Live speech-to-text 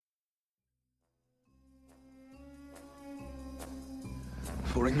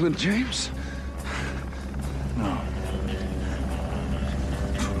for England, James? No.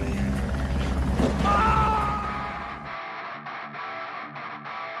 For me.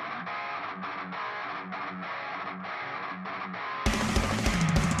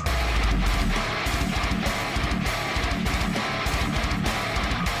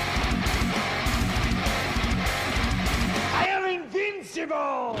 I am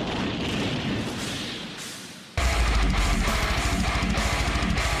invincible!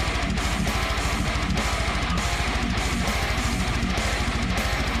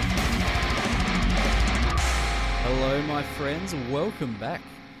 Hello, my friends, and welcome back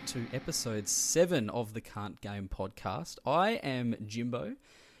to episode 7 of the Can't Game podcast. I am Jimbo.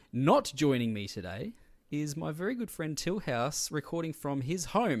 Not joining me today is my very good friend Tillhouse, recording from his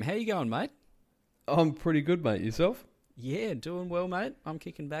home. How you going, mate? I'm pretty good, mate. Yourself? Yeah, doing well, mate. I'm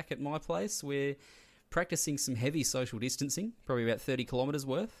kicking back at my place. We're practicing some heavy social distancing, probably about 30 kilometres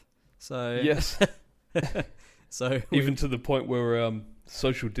worth. So Yes. so Even to the point where we're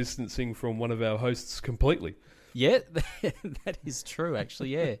social distancing from one of our hosts completely. yeah, that is true,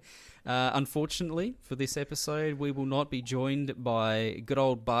 actually, yeah. Unfortunately, for this episode, we will not be joined by good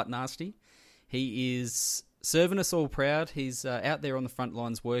old Bart Nasty. He is serving us all proud. He's out there on the front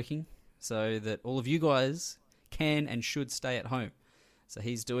lines working so that all of you guys can and should stay at home. So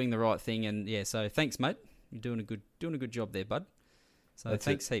he's doing the right thing, and yeah, so thanks, mate. You're doing a good job there, bud. So That's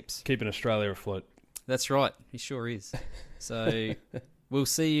thanks heaps. Keeping Australia afloat. That's right. He sure is. So we'll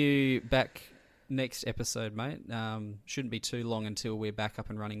see you back next episode, mate. Shouldn't be too long until we're back up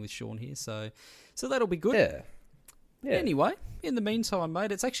and running with Sean here. So that'll be good. Yeah. Anyway, in the meantime,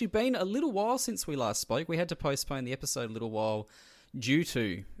 mate, it's actually been a little while since we last spoke. We had to postpone the episode a little while due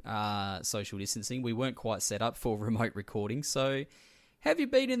to social distancing. We weren't quite set up for remote recording. So have you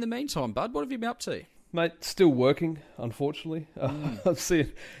been in the meantime, bud? What have you been up to? Mate, still working, unfortunately. I'm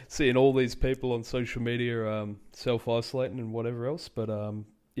seeing all these people on social media self-isolating and whatever else. But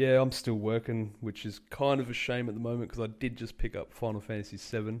yeah, I'm still working, which is kind of a shame at the moment because I did just pick up Final Fantasy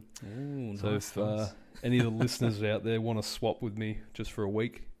VII. Ooh, So nice, if any of the listeners out there want to swap with me just for a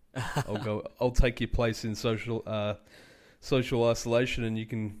week, I'll take your place in social isolation, and you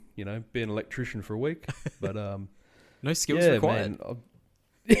can, be an electrician for a week. But no skills yeah, required. man.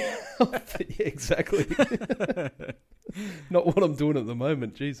 Yeah, exactly. Not what I'm doing at the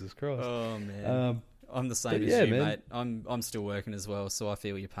moment. Jesus Christ. Oh man, I'm the same but as yeah, you, man. mate. I'm still working as well, so I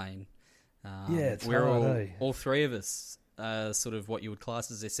feel your pain. It's we're hard, all three of us, sort of what you would class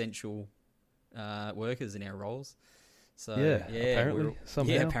as essential workers in our roles. So apparently,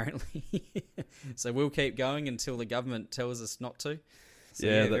 somehow. Yeah, apparently. So we'll keep going until the government tells us not to. So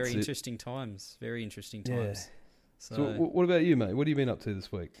Yeah, very that's it. interesting times. Very interesting Yeah. times. So what about you, mate? What have you been up to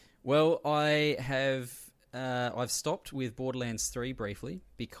this week? Well, I have. I've stopped with Borderlands 3 briefly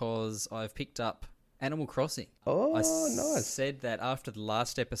because I've picked up Animal Crossing. Oh, I nice. said that after the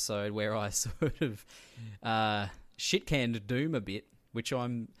last episode where I sort of shit-canned Doom a bit, which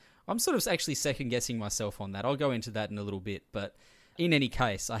I'm sort of actually second-guessing myself on that. I'll go into that in a little bit, but in any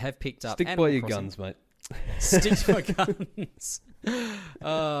case, I have picked up Stick Animal by your Crossing. guns, mate. Stick to my guns.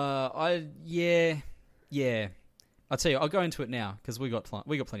 Yeah. I'll tell you, I'll go into it now because we got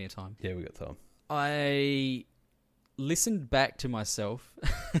plenty of time. Yeah, we got time. I listened back to myself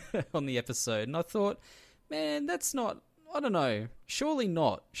on the episode and I thought, man, that's not, I don't know, surely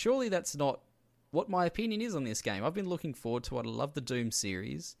not. Surely that's not what my opinion is on this game. I've been looking forward to it. I love the Doom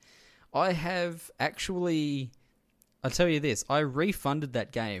series. I have actually, I'll tell you this, I refunded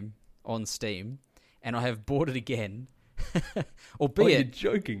that game on Steam and I have bought it again, albeit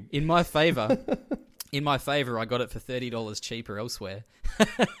you're joking. in my favour. In my favour, I got it for $30 cheaper elsewhere.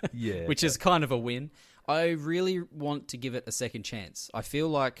 Yeah. Which is kind of a win. I really want to give it a second chance. I feel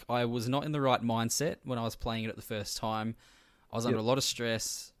like I was not in the right mindset when I was playing it at the first time. I was under a lot of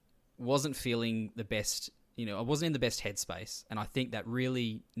stress, wasn't feeling the best, I wasn't in the best headspace, and I think that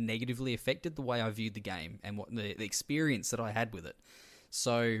really negatively affected the way I viewed the game and what the experience that I had with it.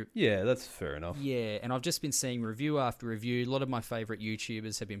 So Yeah, that's fair enough. yeah, and I've just been seeing review after review. A lot of my favourite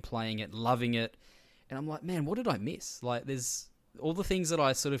YouTubers have been playing it, loving it. And I'm like, man, what did I miss? Like, there's all the things that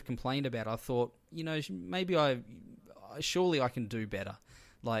I sort of complained about. I thought, maybe surely I can do better.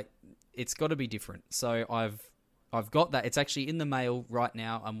 Like, it's got to be different. So I've got that. It's actually in the mail right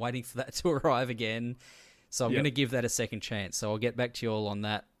now. I'm waiting for that to arrive again. So I'm going to give that a second chance. So I'll get back to you all on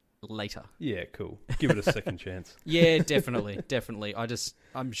that later. Yeah, cool. Give it a second chance. Yeah, definitely.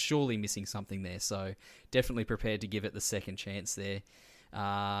 I'm surely missing something there. So definitely prepared to give it the second chance there.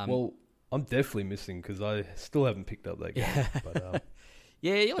 Well, I'm definitely missing because I still haven't picked up that game. But,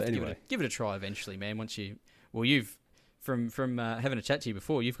 yeah, you'll have to anyway. give it a try eventually, man. Once you've from having a chat to you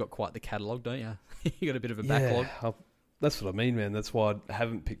before, you've got quite the catalogue, don't you? You got a bit of a backlog. That's what I mean, man. That's why I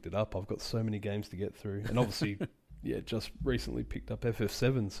haven't picked it up. I've got so many games to get through, and obviously, just recently picked up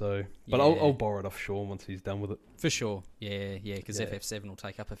FF7. So, but I'll borrow it off Sean once he's done with it. For sure. Yeah, because FF7 will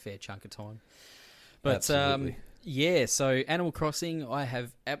take up a fair chunk of time. But Absolutely. So Animal Crossing, I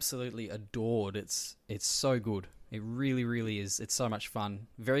have absolutely adored. It's so good. It really, really is. It's so much fun.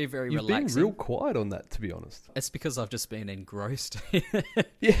 Very, very relaxing. You've been real quiet on that, to be honest. It's because I've just been engrossed.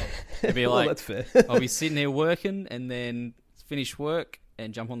 Yeah. It'd be Well, like, that's fair. I'll be sitting there working and then finish work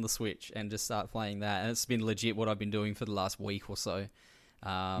and jump on the Switch and just start playing that. And it's been legit what I've been doing for the last week or so.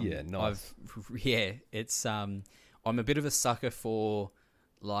 Yeah, nice. It's I'm a bit of a sucker for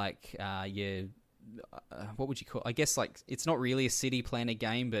like what would you call? I guess like it's not really a city planner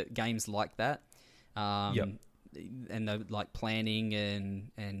game, but games like that. And the like planning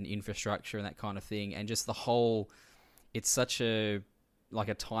and infrastructure and that kind of thing, and just the whole. It's such a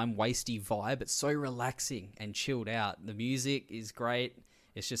time wasty vibe. It's so relaxing and chilled out. The music is great.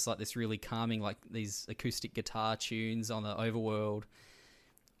 It's just like this really calming, like these acoustic guitar tunes on the overworld.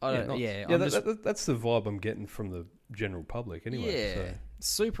 That's the vibe I'm getting from the general public anyway. Yeah,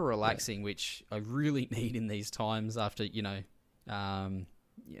 super relaxing, which I really need in these times after, being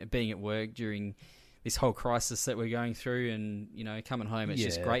at work during this whole crisis that we're going through and, coming home. It's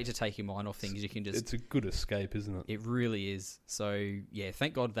just great to take your mind off things. You can just... It's a good escape, isn't it? It really is. So,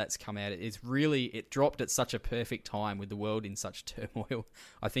 thank God that's come out. It dropped at such a perfect time with the world in such turmoil.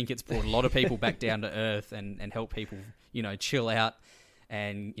 I think it's brought a lot of people back down to earth and helped people, chill chill out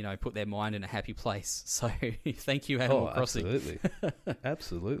and, put their mind in a happy place. So, thank you, Animal Crossing. Absolutely.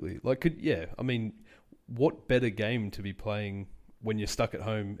 Absolutely. What better game to be playing when you're stuck at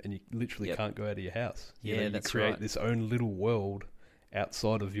home and you literally can't go out of your house? You create this own little world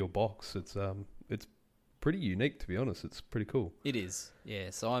outside of your box. It's pretty unique, to be honest. It's pretty cool. It is,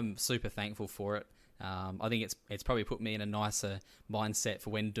 yeah. So I'm super thankful for it. I think it's probably put me in a nicer mindset for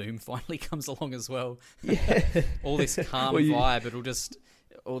when Doom finally comes along as well. Yeah, all this calm vibe. It'll just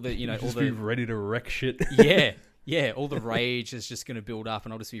be ready to wreck shit. Yeah, all the rage is just going to build up,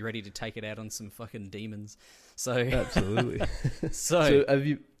 and I'll just be ready to take it out on some fucking demons. So absolutely. So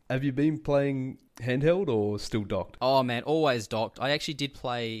have you been playing handheld or still docked? Oh man, always docked. I actually did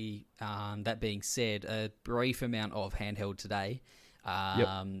play. That being said, a brief amount of handheld today.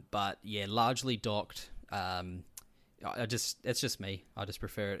 But yeah, largely docked. It's just me. I just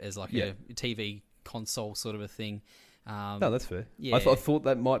prefer it as like a TV console sort of a thing. No, that's fair. Yeah. I thought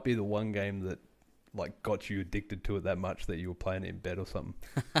that might be the one game that got you addicted to it that much that you were playing it in bed or something.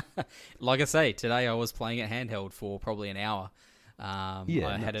 Like I say, today I was playing it handheld for probably an hour. I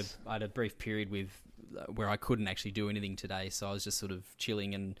nice. had a brief period where I couldn't actually do anything today, so I was just sort of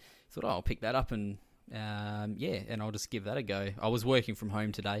chilling and thought, I'll pick that up and and I'll just give that a go. I was working from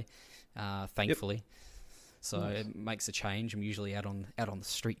home today, thankfully. Yep. So nice. It makes a change. I'm usually out on the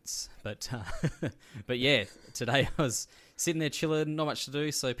streets, but today I was sitting there chilling, not much to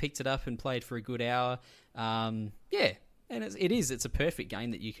do, so picked it up and played for a good hour. And it's a perfect game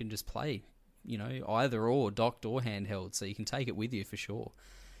that you can just play, either or, docked or handheld, so you can take it with you for sure.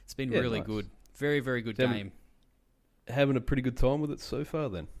 It's been really nice. Good, very very good game. Having a pretty good time with it so far,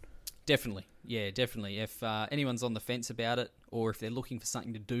 then. Definitely, definitely. If anyone's on the fence about it, or if they're looking for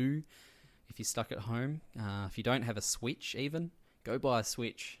something to do. If you're stuck at home, if you don't have a Switch even, go buy a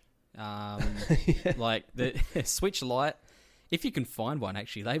Switch. Like the Switch Lite, if you can find one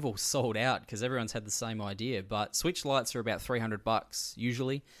actually, they've all sold out because everyone's had the same idea. But Switch Lites are about $300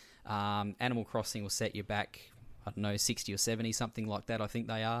 usually. Animal Crossing will set you back, I don't know, 60 or 70, something like that. I think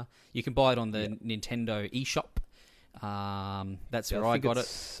they are. You can buy it on the Nintendo eShop. That's where I got it.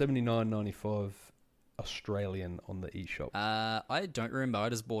 $79.95 Australian on the eShop. I don't remember. I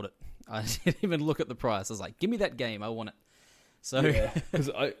just bought it. I didn't even look at the price. I was like, give me that game. I want it. So, because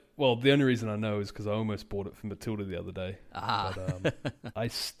the only reason I know is because I almost bought it for Matilda the other day. But I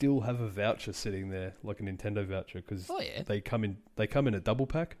still have a voucher sitting there, like a Nintendo voucher, because they come in a double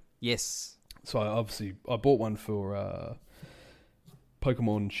pack. Yes. So I bought one for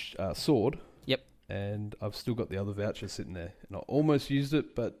Pokemon Sword. Yep. And I've still got the other voucher sitting there, and I almost used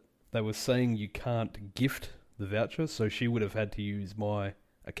it, but they were saying you can't gift the voucher, so she would have had to use my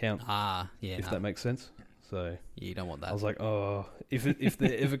account. If that makes sense. So you don't want that. I was like, if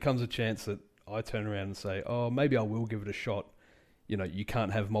there ever comes a chance that I turn around and say, maybe I will give it a shot. You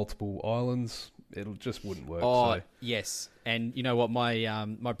can't have multiple islands. It just wouldn't work. Yes. And you know what?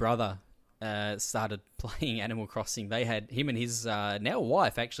 My brother started playing Animal Crossing. They had him and his now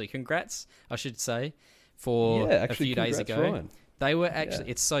wife actually. Congrats, I should say, for a few days ago. Ryan. They were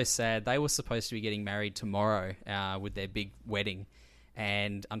actually, it's so sad. They were supposed to be getting married tomorrow with their big wedding.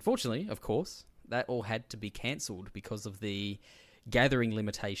 And unfortunately, of course, that all had to be cancelled because of the gathering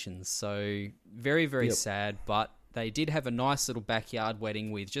limitations. So very, very sad. But they did have a nice little backyard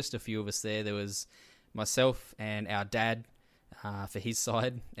wedding with just a few of us there. There was myself and our dad for his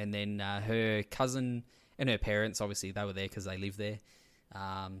side, and then her cousin and her parents. Obviously, they were there because they live there.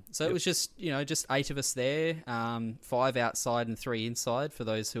 So it was just, just 8 of us there, 5 outside and 3 inside for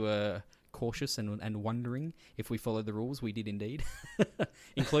those who are cautious and wondering if we followed the rules. We did indeed,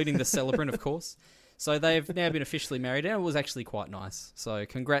 including the celebrant, of course. So they've now been officially married, and it was actually quite nice. So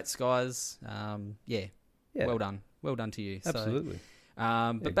congrats, guys. Well done. Well done to you. Absolutely.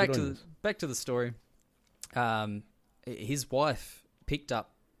 So, but back to the story. His wife picked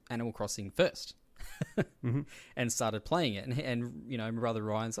up Animal Crossing first. And started playing it, and my brother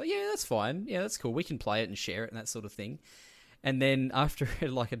Ryan's like, yeah, that's fine, yeah, that's cool, we can play it and share it and that sort of thing. And then after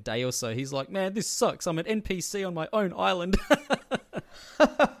like a day or so, he's like, man, this sucks, I'm an NPC on my own island.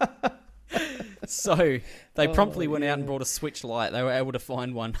 So they promptly went out and brought a Switch Lite. They were able to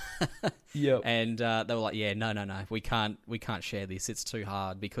find one. And they were like, yeah, no, we can't share this, it's too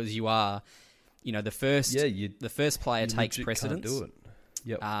hard, because you are, the first player takes precedence. Can't do it.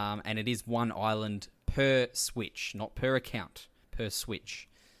 Yep. And it is one island per Switch, not per account, per Switch.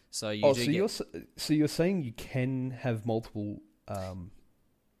 So you're saying you can have multiple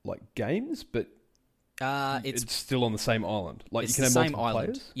games, but it's still on the same island. Like you can have multiple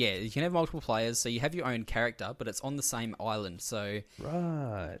players? Yeah, you can have multiple players. So you have your own character, but it's on the same island. So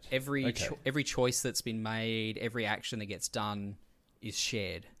every choice that's been made, every action that gets done is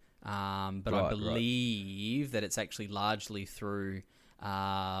shared. But I believe that it's actually largely through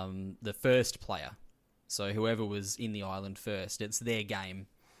the first player. So whoever was in the island first, it's their game,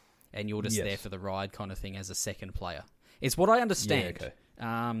 and you're just there for the ride kind of thing as a second player. It's what I understand. Yeah,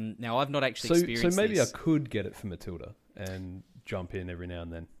 okay. Now, I've not actually experienced this. So maybe I could get it for Matilda and jump in every now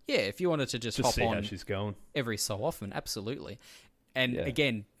and then. Yeah, if you wanted to just hop see on how she's going every so often, absolutely. And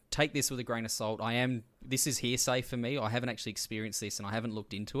again, take this with a grain of salt. This is hearsay for me. I haven't actually experienced this, and I haven't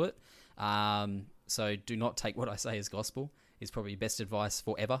looked into it. So do not take what I say as gospel. Is probably best advice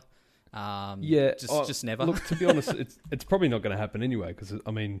forever. Just never. Look, to be honest, it's probably not going to happen anyway, because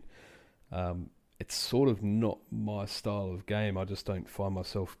it's sort of not my style of game. I just don't find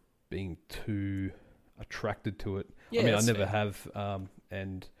myself being too attracted to it. Yeah, I never have,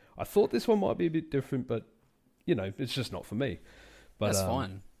 and I thought this one might be a bit different, but it's just not for me. But that's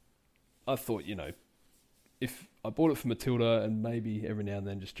fine. I thought, if I bought it for Matilda and maybe every now and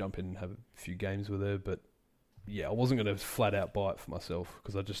then just jump in and have a few games with her, but yeah, I wasn't going to flat out buy it for myself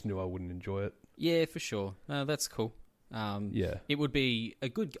because I just knew I wouldn't enjoy it. Yeah, for sure. No, that's cool. It would be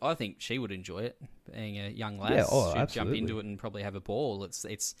I think she would enjoy it, being a young lass. Yeah, she'd jump into it and probably have a ball.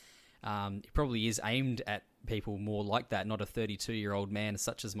 It probably is aimed at people more like that, not a 32-year-old man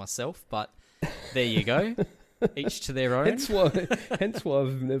such as myself, but there you go. Each to their own. Hence why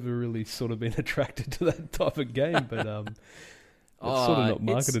I've never really sort of been attracted to that type of game, but it's sort of not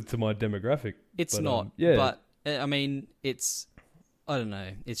marketed to my demographic. It's not, but it's, I don't know,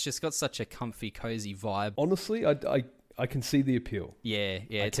 it's just got such a comfy, cozy vibe. Honestly, I can see the appeal. Yeah,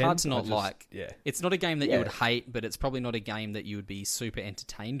 it's hard to not like. Yeah. It's not a game that you would hate, but it's probably not a game that you would be super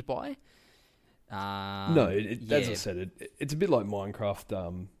entertained by. No, as I said, it's a bit like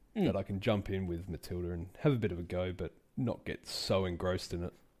Minecraft, that I can jump in with Matilda and have a bit of a go, but not get so engrossed in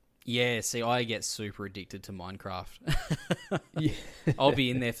it. Yeah, see, I get super addicted to Minecraft. I'll be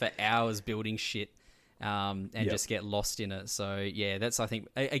in there for hours building shit, and just get lost in it. So yeah, that's, I think,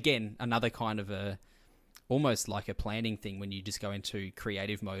 again, another kind of almost like a planning thing when you just go into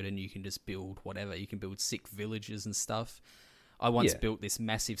creative mode and you can just build whatever. You can build sick villages and stuff. I once built this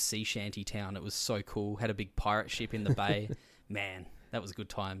massive sea shanty town. It was so cool. Had a big pirate ship in the bay. Man, that was good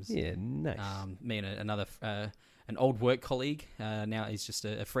times. Yeah, nice. Me and another an old work colleague. Now he's just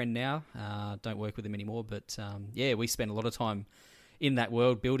a friend now. Don't work with him anymore. But we spent a lot of time in that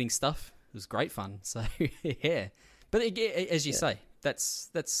world building stuff. It was great fun. So yeah, but as you say,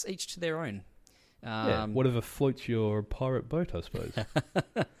 that's each to their own. Whatever floats your pirate boat, I suppose.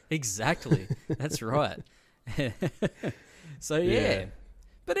 Exactly. That's right. So yeah.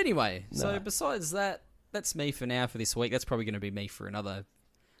 But anyway, so besides that, that's me for now for this week. That's probably going to be me for another,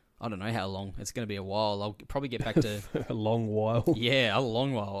 I don't know how long. It's going to be a while. I'll probably get back to... a long while. Yeah, a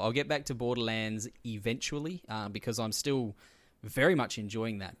long while. I'll get back to Borderlands eventually, because I'm still very much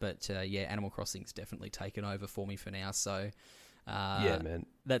enjoying that. But Animal Crossing's definitely taken over for me for now. So man,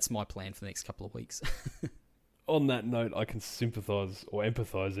 that's my plan for the next couple of weeks. On that note, I can sympathise or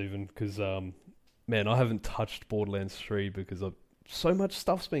empathise even because, man, I haven't touched Borderlands 3 because so much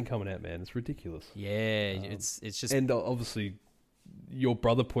stuff's been coming out, man. It's ridiculous. Yeah, it's just And obviously, your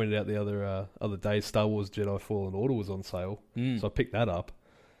brother pointed out the other day, Star Wars Jedi Fallen Order was on sale, so I picked that up,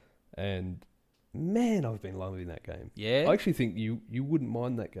 and man, I've been loving that game. Yeah, I actually think you wouldn't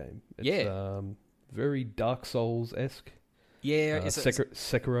mind that game. It's, very Dark Souls-esque. yeah,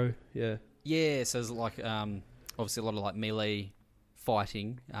 Sekiro, yeah. Yeah, so it's like obviously a lot of like melee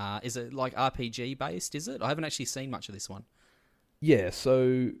fighting. Is it like RPG based? Is it? I haven't actually seen much of this one. Yeah,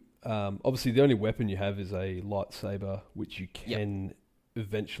 so obviously the only weapon you have is a lightsaber, which you can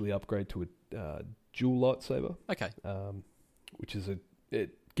eventually upgrade to a dual lightsaber. Okay. Which is it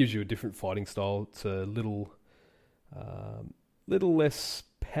gives you a different fighting style. It's a little less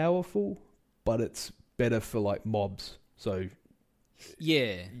powerful, but it's better for like mobs. So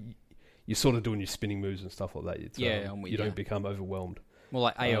yeah, you're sort of doing your spinning moves and stuff like that. It's, you don't become overwhelmed. More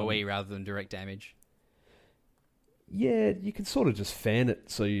like AoE rather than direct damage. Yeah, you can sort of just fan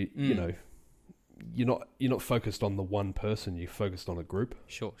it, so you know you're not focused on the one person. You're focused on a group.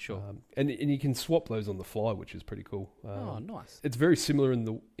 Sure. And you can swap those on the fly, which is pretty cool. Oh, nice. It's very similar in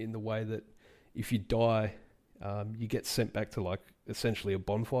the way that if you die, you get sent back to like essentially a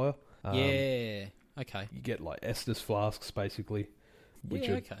bonfire. Yeah. Okay. You get like Estus flasks basically. Which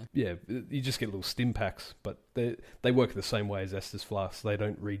Yeah. are, Okay. Yeah, you just get little stim packs, but they work the same way as Estus flasks. They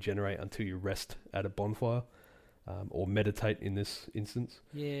don't regenerate until you rest at a bonfire. Or meditate in this instance.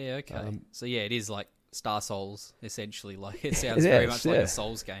 Yeah, okay. So yeah, it is like Star Souls, essentially. Like it sounds very much like a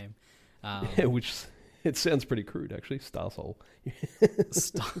Souls game. Yeah, which it sounds pretty crude actually. Star Soul.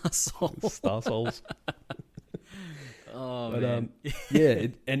 Star Souls. Star Souls. Oh, man. Yeah,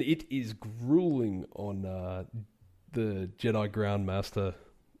 it is grueling on the Jedi Groundmaster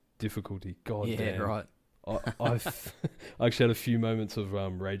difficulty. God yeah, damn. right. I actually had a few moments of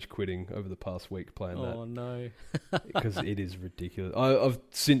rage quitting over the past week playing that. Oh no, because it is ridiculous. I've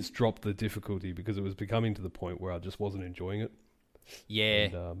since dropped the difficulty because it was becoming to the point where I just wasn't enjoying it. Yeah,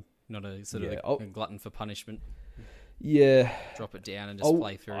 and, not a sort of a glutton for punishment. Yeah, drop it down and just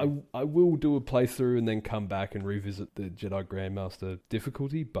play through. I will do a playthrough and then come back and revisit the Jedi Grandmaster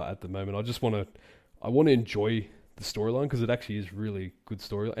difficulty. But at the moment, I want to enjoy the storyline because it actually is really good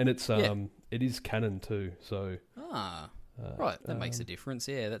story, and it's it is canon too. So right, that makes a difference.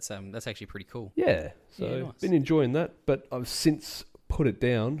 Yeah, that's actually pretty cool. Yeah, so nice. Been enjoying that, but I've since put it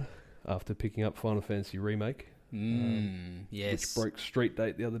down after picking up Final Fantasy Remake. Yes, which broke street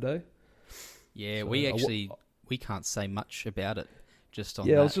date the other day. Yeah, so we can't say much about it. Just on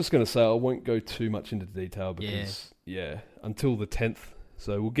that. I was that. just going to say I won't go too much into detail because until the 10th.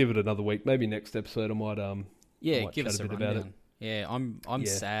 So we'll give it another week. Maybe next episode I might give us a bit about it. Yeah, I'm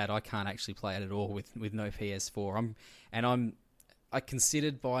sad I can't actually play it at all with no PS4. I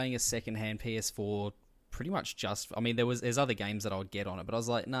considered buying a second-hand PS4 pretty much just. I mean, there's other games that I would get on it, but I was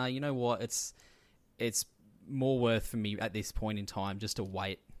like, nah, you know what? It's more worth for me at this point in time just to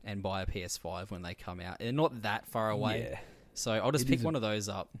wait and buy a PS5 when they come out. They're not that far away, so I'll just pick one of those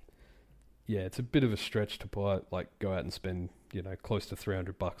up. Yeah, it's a bit of a stretch to buy. Like, go out and spend close to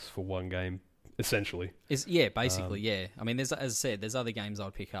 $300 for one game. Essentially, basically. I mean, as I said, there's other games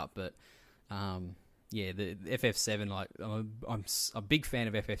I'd pick up, but the FF7. Like, I'm a big fan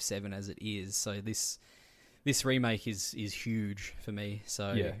of FF7 as it is. So this remake is huge for me.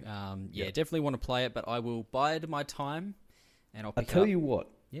 So definitely want to play it, but I will bide my time, and I'll tell you what.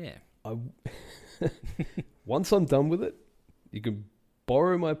 Yeah, once I'm done with it, you can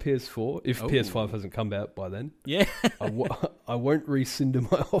borrow my PS4 if PS5 hasn't come out by then. Yeah, I won't rescind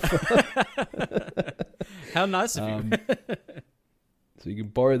my offer. How nice of you. So you can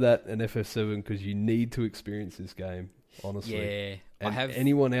borrow that and FF7 because you need to experience this game. Honestly, yeah. And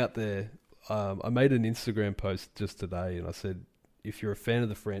anyone out there, I made an Instagram post just today, and I said, if you're a fan of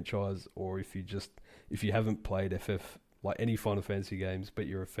the franchise, or if you haven't played FF, like any Final Fantasy games, but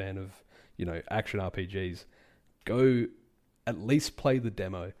you're a fan of action RPGs, go. At least play the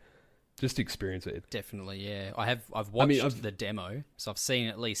demo. Just experience it. Definitely, yeah. I've watched the demo, so I've seen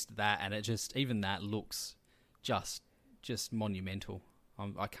at least that, and it even that looks just monumental.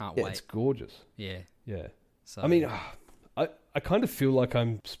 I can't wait. It's gorgeous. Yeah. Yeah. So I mean, I kind of feel like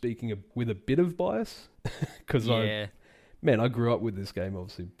I'm speaking with a bit of bias because I grew up with this game,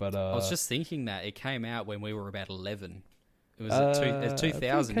 obviously. But I was just thinking that it came out when we were about 11. It was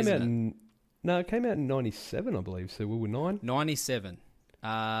 2000, isn't it? No, it came out in 97, I believe, so we were 9. 97.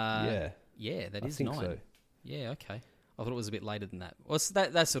 Yeah, that is 9. So. Yeah, okay. I thought it was a bit later than that. Well, it's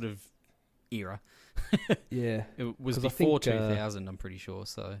that sort of era. Yeah. It was before 2000, I'm pretty sure,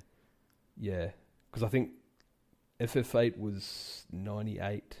 so. Yeah, because I think FF8 was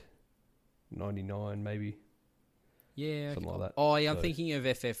 98, 99 maybe. Yeah. something like that. Oh, yeah, I'm So, thinking of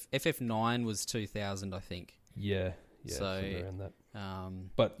FF9 was 2000, I think. Yeah, So, somewhere around that.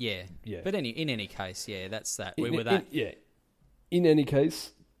 But yeah. Yeah. But in any case, yeah, that's that. In, We were that. In any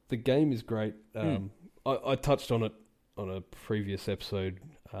case, the game is great. I touched on it on a previous episode,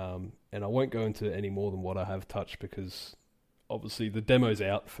 and I won't go into any more than what I have touched because obviously the demo's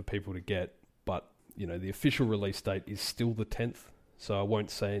out for people to get, but the official release date is still the 10th, so I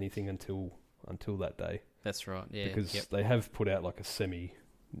won't say anything until that day. That's right. Yeah. Because they have put out like a semi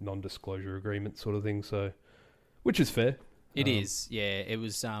non-disclosure agreement sort of thing, so which is fair. It is. Yeah. It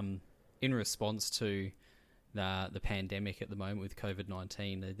was in response to the pandemic at the moment with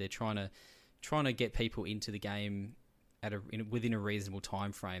COVID-19. They're trying to get people into the game within a reasonable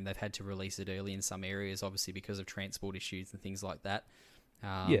time frame. They've had to release it early in some areas, obviously because of transport issues and things like that.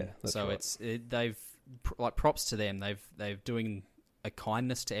 That's so right. They've props to them. They're doing a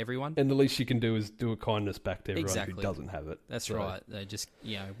kindness to everyone, and the least you can do is do a kindness back to everyone exactly. who doesn't have it. That's right. They just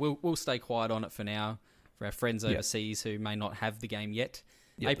we'll stay quiet on it for now for our friends overseas who may not have the game yet.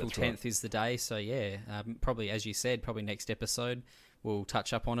 April 10th is the day, so probably as you said, probably next episode we'll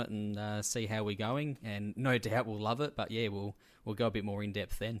touch up on it and see how we're going, and no doubt we'll love it. But we'll go a bit more in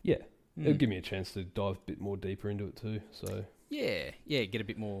depth then. Yeah, it'll give me a chance to dive a bit more deeper into it too. So get a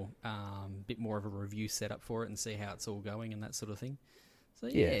bit more of a review set up for it and see how it's all going and that sort of thing. So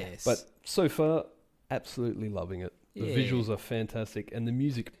yes, but so far, absolutely loving it. The visuals are fantastic, and the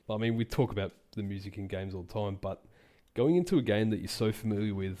music. I mean, we talk about the music in games all the time, but going into a game that you're so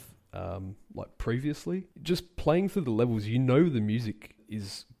familiar with, like previously, just playing through the levels, the music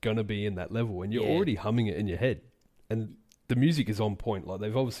is gonna be in that level, and you're already humming it in your head, and the music is on point. Like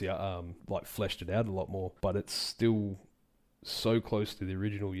they've obviously like fleshed it out a lot more, but it's still so close to the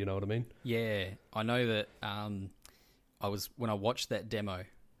original. You know what I mean? Yeah, I know that. When I watched that demo,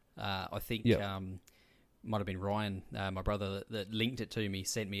 I think might have been Ryan, my brother, that linked it to me,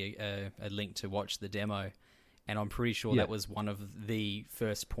 sent me a link to watch the demo, and I'm pretty sure that was one of the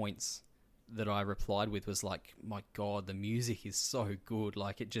first points that I replied with was like, my God, the music is so good.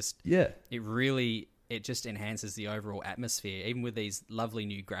 Like it just, it just enhances the overall atmosphere, even with these lovely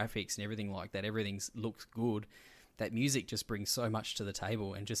new graphics and everything like that. Everything looks good. That music just brings so much to the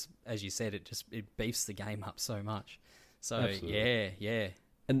table, and just as you said, it beefs the game up so much. So absolutely. yeah.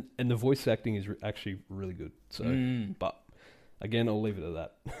 And the voice acting is actually really good. So, but again, I'll leave it at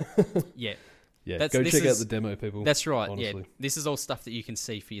that. Yeah. Go check out the demo, people. That's right. Honestly. Yeah, this is all stuff that you can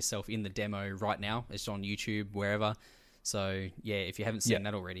see for yourself in the demo right now. It's on YouTube, wherever. So if you haven't seen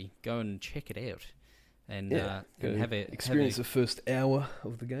that already, go and check it out, and have experience the first hour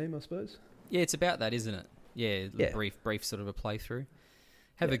of the game, I suppose. Yeah, it's about that, isn't it? Yeah, brief sort of a playthrough.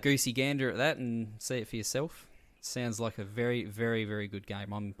 Have a goosey gander at that and see it for yourself. Sounds like a very, very, very good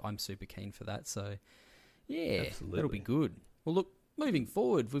game. I'm super keen for that. So, absolutely. That'll be good. Well, look, moving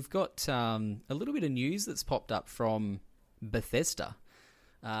forward, we've got a little bit of news that's popped up from Bethesda,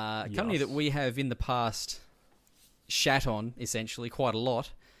 a company that we have in the past shat on, essentially, quite a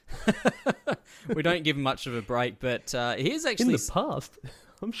lot. We don't give them much of a break, but here's actually... In the past?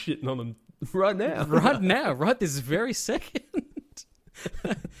 I'm shitting on them right now. right this very second.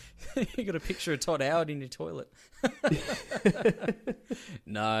 You got a picture of Todd Howard in your toilet.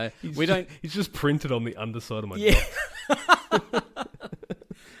 No, don't. He's just printed on the underside of my jocks.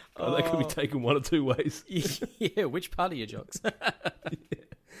 That could be taken one or two ways. Yeah, which part of your jocks?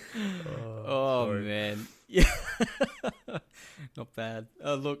 Oh man, yeah, not bad.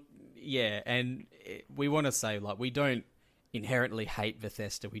 Look, and we want to say we don't inherently hate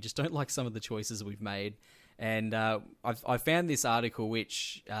Bethesda. We just don't like some of the choices we've made. And I found this article,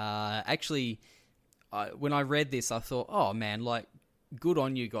 which actually, when I read this, I thought, oh man, good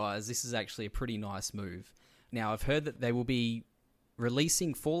on you guys. This is actually a pretty nice move. Now, I've heard that they will be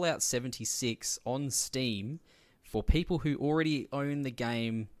releasing Fallout 76 on Steam for people who already own the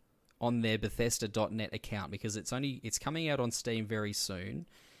game on their Bethesda.net account, because it's coming out on Steam very soon.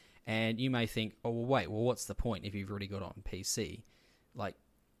 And you may think, oh, well, what's the point if you've already got it on PC?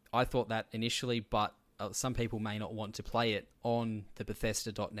 I thought that initially, but some people may not want to play it on the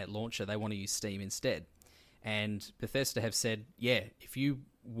Bethesda.net launcher. They want to use Steam instead. And Bethesda have said, if you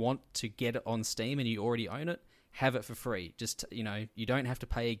want to get it on Steam and you already own it, have it for free. Just, you don't have to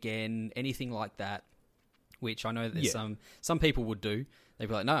pay again, anything like that, which I know that some people would do. They'd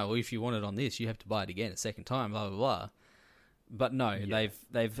be like, no, well, if you want it on this, you have to buy it again a second time, blah, blah, blah. But no,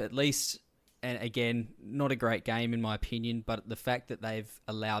 they've at least... And again, not a great game in my opinion, but the fact that they've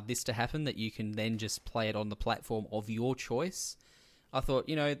allowed this to happen, that you can then just play it on the platform of your choice, I thought,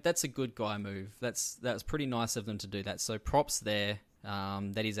 that's a good guy move. That's pretty nice of them to do that. So props there.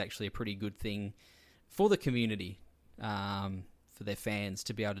 That is actually a pretty good thing for the community. for their fans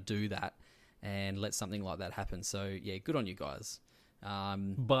to be able to do that and let something like that happen. So yeah, good on you guys.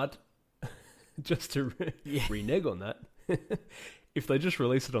 But just to renege on that, if they just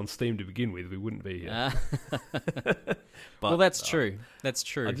released it on Steam to begin with, we wouldn't be here. Well, that's true. That's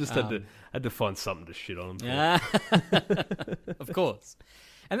true. I just had to find something to shit on them. Of course.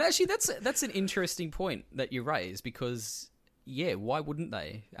 And actually, that's an interesting point that you raise because, yeah, why wouldn't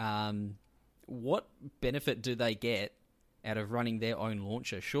they? What benefit do they get out of running their own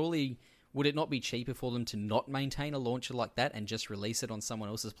launcher? Surely, would it not be cheaper for them to not maintain a launcher like that and just release it on someone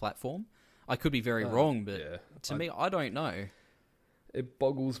else's platform? I could be very wrong, but to me, I don't know. It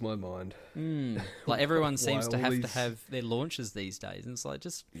boggles my mind. Like everyone seems to have their launchers these days, and it's like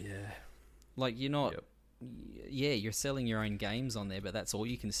just like you're not. Yep. Yeah, you're selling your own games on there, but that's all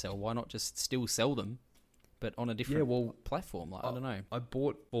you can sell. Why not just still sell them, but on a different platform? Like I don't know. I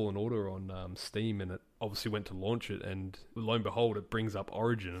bought Fallen Order on Steam, and it obviously went to launch it, and lo and behold, it brings up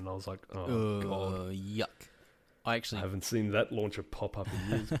Origin, and I was like, oh god, yuck. I haven't seen that launcher pop up in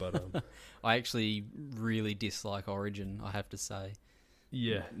years, but I actually really dislike Origin, I have to say.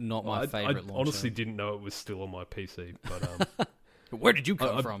 Yeah, not my favorite launcher. I honestly didn't know it was still on my PC, but where did you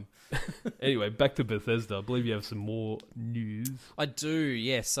come from? Anyway, back to Bethesda. I believe you have some more news. I do,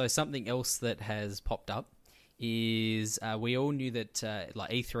 yes. So something else that has popped up is we all knew that like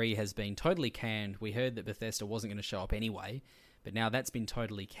E3 has been totally canned. We heard that Bethesda wasn't going to show up anyway, but now that's been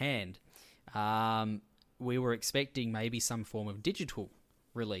totally canned. We were expecting maybe some form of digital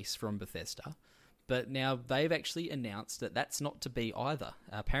release from Bethesda, but now they've actually announced that that's not to be either.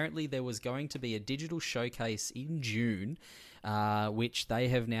 Apparently there was going to be a digital showcase in June, which they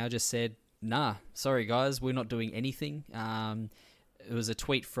have now just said, nah, sorry guys, we're not doing anything. It was a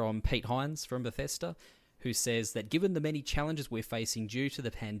tweet from Pete Hines from Bethesda, who says that given the many challenges we're facing due to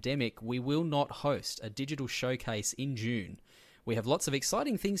the pandemic, we will not host a digital showcase in June. We have lots of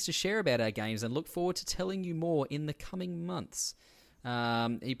exciting things to share about our games and look forward to telling you more in the coming months.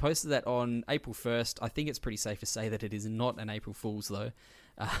 He posted that on April 1st. I think it's pretty safe to say that it is not an April Fool's, though.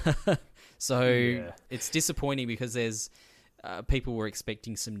 It's disappointing because there's people were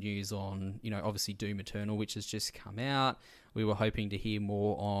expecting some news on, obviously Doom Eternal, which has just come out. We were hoping to hear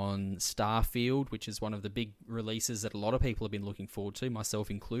more on Starfield, which is one of the big releases that a lot of people have been looking forward to,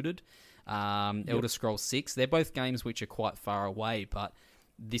 myself included. Elder Scrolls 6. They're both games which are quite far away, but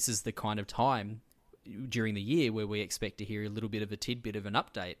this is the kind of time during the year where we expect to hear a little bit of a tidbit of an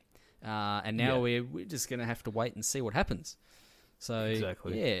update. And now we're just going to have to wait and see what happens. So,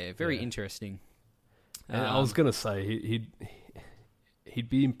 exactly. Very interesting. And I was going to say, he'd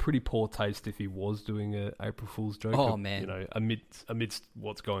be in pretty poor taste if he was doing a April Fool's joke. Oh, man. Amidst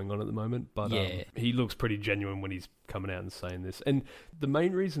what's going on at the moment. But he looks pretty genuine when he's coming out and saying this. And the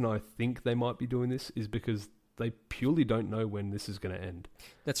main reason I think they might be doing this is because they purely don't know when this is going to end.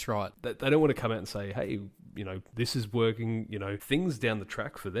 That's right. They don't want to come out and say, hey, this is working. Things down the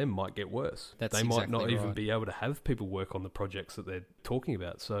track for them might get worse. They might not even be able to have people work on the projects that they're talking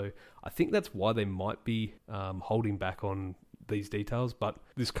about. So I think that's why they might be holding back on these details. But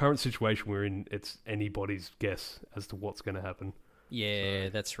this current situation we're in, it's anybody's guess as to what's going to happen. Yeah,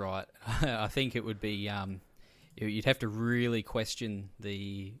 that's right. I think it would be... you'd have to really question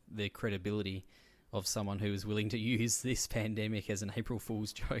the credibility of someone who is willing to use this pandemic as an April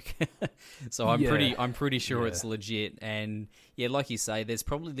Fool's joke. So I'm pretty sure it's legit. And yeah, like you say, there's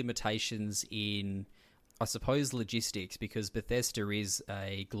probably limitations in, I suppose, logistics, because Bethesda is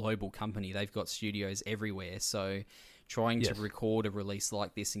a global company. They've got studios everywhere. So trying to record a release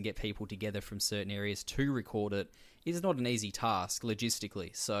like this and get people together from certain areas to record it is not an easy task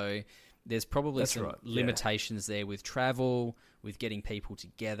logistically. So there's probably some limitations there with travel, with getting people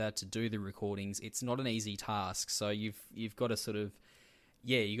together to do the recordings. It's not an easy task. So you've got to sort of,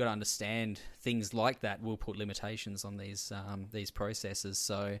 you got to understand things like that will put limitations on these processes.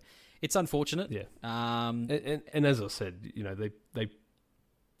 So it's unfortunate. Yeah. And as I said,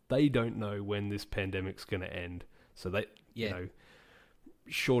 they don't know when this pandemic's going to end. So they,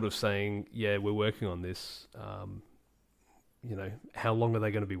 short of saying, we're working on this, how long are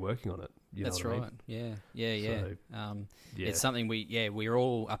they going to be working on it? That's right. I mean? Yeah. So, it's something we're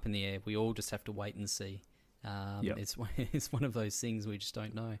all up in the air. We all just have to wait and see. It's one of those things we just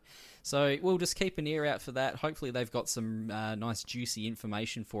don't know. So we'll just keep an ear out for that. Hopefully they've got some nice juicy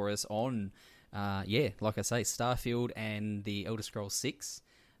information for us on, like I say, Starfield and the Elder Scrolls 6.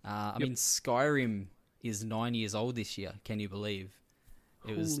 I mean, Skyrim is 9 years old this year. Can you believe?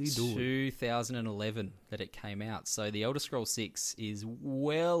 It was 2011 that it came out. So the Elder Scrolls 6 is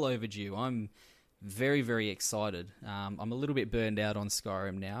well overdue. I'm very, very excited. I'm a little bit burned out on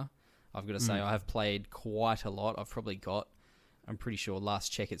Skyrim now. I've got to say, I have played quite a lot. I've probably got, I'm pretty sure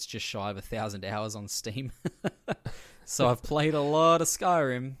last check it's just shy of 1,000 hours on Steam. So I've played a lot of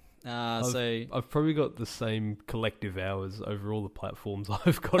Skyrim. I've probably got the same collective hours over all the platforms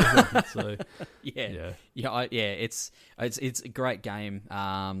I've got it on. So it's a great game.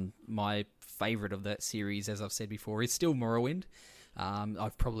 My favorite of that series, as I've said before, is still Morrowind. I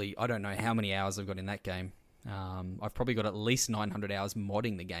don't know how many hours I've got in that game. I've probably got at least 900 hours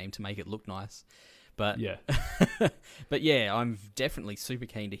modding the game to make it look nice. But yeah, but yeah, I'm definitely super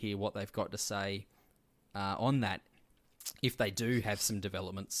keen to hear what they've got to say on that, if they do have some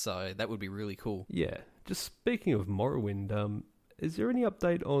developments. So that would be really cool. Yeah. Just speaking of Morrowind, is there any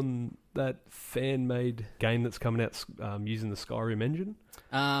update on that fan-made game that's coming out using the Skyrim engine?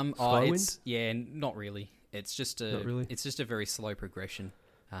 Not really. It's just a very slow progression.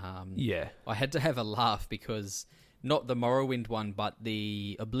 I had to have a laugh because not the Morrowind one, but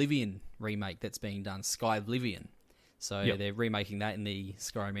the Oblivion remake that's being done, Sky Oblivion. So they're remaking that in the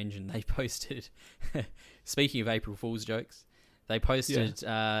Skyrim engine. They posted, speaking of April Fool's jokes, they posted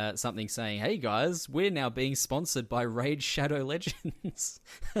something saying, "Hey guys, we're now being sponsored by Raid Shadow Legends."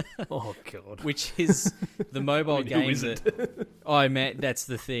 Oh god! Which is the mobile game that. Oh man, that's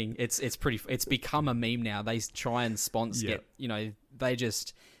the thing. It's become a meme now. They try and sponsor.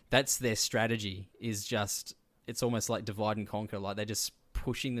 That's their strategy. Is just it's almost like divide and conquer. Like they're just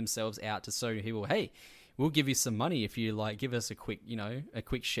pushing themselves out to show people, hey, we'll give you some money if you like give us a quick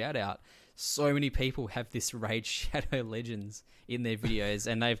shout out. So many people have this Raid Shadow Legends in their videos,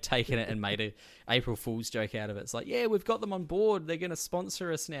 and they've taken it and made a April Fool's joke out of it. It's like, yeah, we've got them on board. They're going to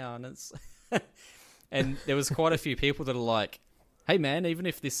sponsor us now, and it's and there was quite a few people that are like, hey man, even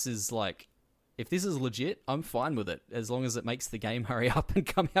if this is legit, I'm fine with it as long as it makes the game hurry up and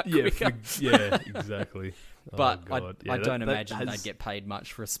come out quicker. Yeah, exactly. But I don't imagine they'd get paid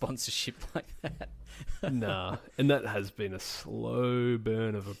much for a sponsorship like that. Nah, and that has been a slow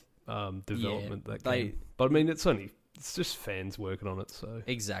burn of a development. But I mean, it's just fans working on it. So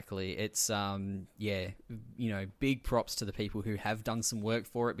exactly, it's big props to the people who have done some work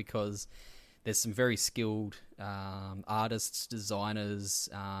for it, because there's some very skilled artists, designers,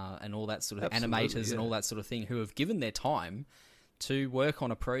 and all that sort of animators and all that sort of thing who have given their time to work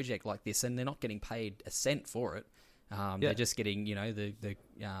on a project like this, and they're not getting paid a cent for it. They're just getting,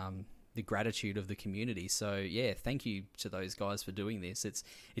 the gratitude of the community. So yeah, thank you to those guys for doing this.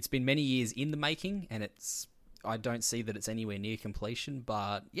 It's been many years in the making, and I don't see that it's anywhere near completion.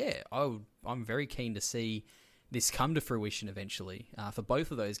 But yeah, I'm very keen to see this come to fruition eventually for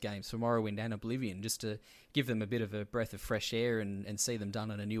both of those games, for Morrowind and Oblivion, just to give them a bit of a breath of fresh air and see them done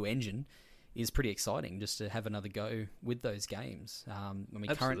on a new engine is pretty exciting, just to have another go with those games.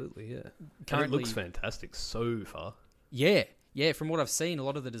 Absolutely, currently, it looks fantastic so far. Yeah, from what I've seen, a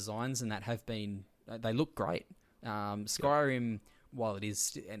lot of the designs and that they look great. Skyrim, while it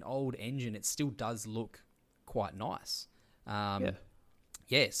is an old engine, it still does look quite nice.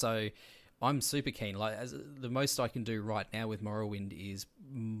 So I'm super keen. Like, the most I can do right now with Morrowind is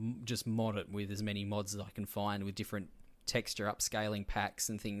just mod it with as many mods as I can find, with different texture upscaling packs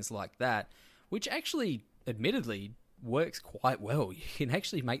and things like that, which actually, admittedly, works quite well. You can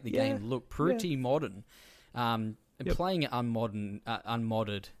actually make the game look pretty modern. Playing it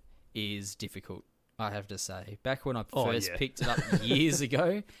unmodded is difficult, I have to say. Back when I first picked it up years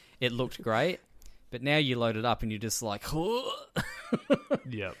ago, it looked great. But now you load it up and you're just like,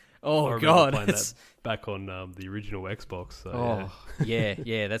 yeah. Oh god, playing that back on the original Xbox. So,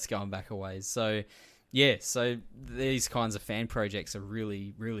 yeah, that's going back a ways. So, yeah, so these kinds of fan projects are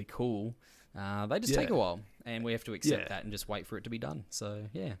really, really cool. They just take a while, and we have to accept that and just wait for it to be done. So,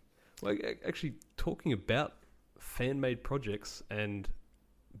 yeah. Well, actually, talking about fan-made projects and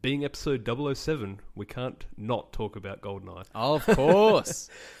being episode 007, we can't not talk about GoldenEye. Of course.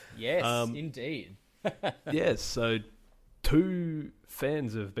 Yes, indeed. Yes, so two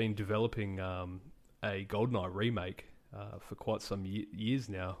fans have been developing a GoldenEye remake for quite some years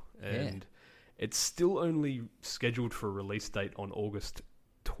now, and it's still only scheduled for a release date on August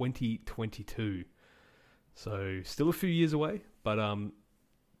 2022. So still a few years away, but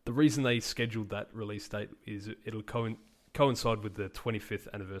the reason they scheduled that release date is it'll coincide with the 25th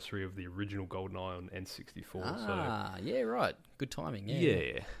anniversary of the original GoldenEye on N64. Yeah, right. Good timing.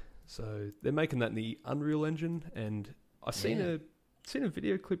 Yeah. So they're making that in the Unreal Engine, and I seen a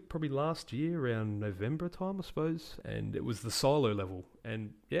video clip probably last year around November time, I suppose, and it was the silo level,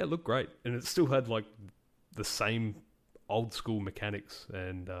 and it looked great, and it still had like the same old school mechanics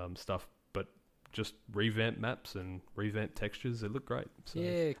and stuff, but just revamped maps and revamped textures. It looked great. So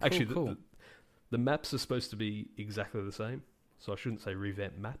cool, actually, cool. The maps are supposed to be exactly the same. So I shouldn't say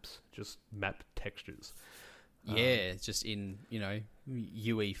revamp maps, just map textures. Yeah, just in,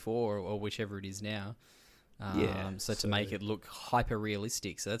 UE4 or whichever it is now. So to make it look hyper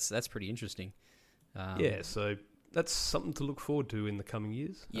realistic. So that's pretty interesting. So that's something to look forward to in the coming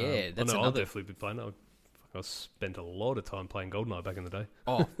years. That's I'll definitely be playing. I spent a lot of time playing GoldenEye back in the day.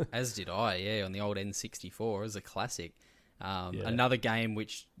 Oh, as did I, on the old N64. It was a classic. Another game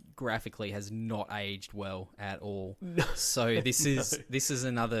which graphically has not aged well at all. So this is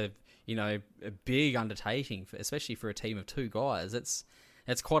another, a big undertaking, especially for a team of two guys. That's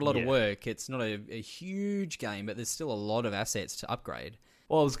quite a lot of work. It's not a huge game, but there's still a lot of assets to upgrade.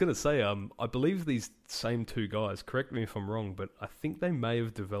 Well, I was going to say, I believe these same two guys, correct me if I'm wrong, but I think they may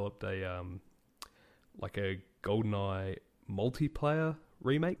have developed a GoldenEye multiplayer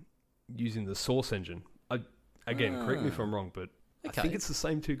remake using the Source engine. Again, correct me if I'm wrong, but I think it's the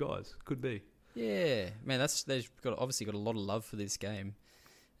same two guys. Could be. Yeah, man, they've obviously got a lot of love for this game.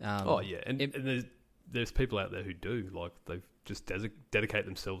 And there's people out there who do, like, they've just dedicate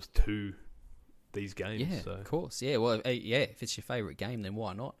themselves to these games. Yeah, so. Of course. Yeah, well, if it's your favourite game, then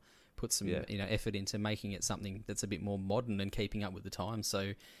why not put some effort into making it something that's a bit more modern and keeping up with the times,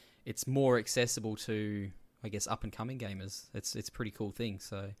 so it's more accessible to, I guess, up-and-coming gamers. It's a pretty cool thing.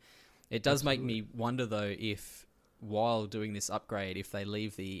 So it does make me wonder, though, if while doing this upgrade, if they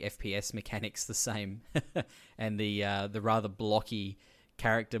leave the FPS mechanics the same and the rather blocky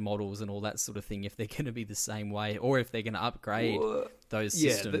character models and all that sort of thing, if they're going to be the same way, or if they're going to upgrade those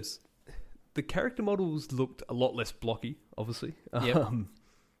systems. The character models looked a lot less blocky, obviously. Yep.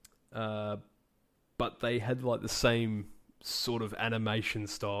 But they had like the same sort of animation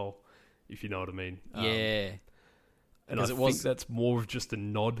style, if you know what I mean. And I think that's more of just a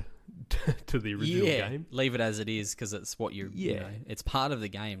nod to the original game. Leave it as it is, because it's what it's part of the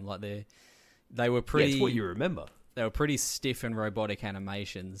game. Like they were pretty. It's what you remember. They were pretty stiff and robotic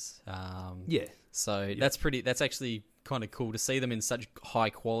animations. So that's actually kind of cool to see them in such high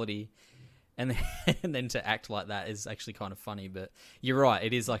quality, and then to act like that is actually kind of funny. But you're right,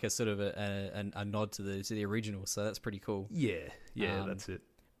 it is like a sort of a nod to the original. So that's pretty cool. Yeah, that's it.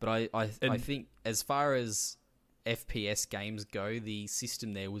 But I think as far as FPS games go, the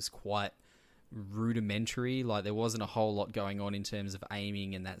system there was quite rudimentary. Like there wasn't a whole lot going on in terms of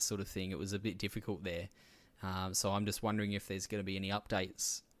aiming and that sort of thing. It was a bit difficult there. So I'm just wondering if there's going to be any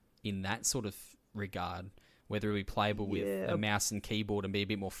updates in that sort of regard, whether it'll be playable with a mouse and keyboard and be a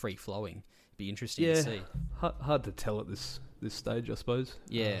bit more free-flowing. Be interesting to see. Hard to tell at this stage, I suppose.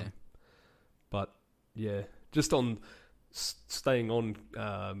 Yeah. But, yeah, just on staying on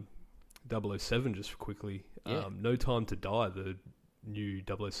 007 just quickly, No Time to Die, the new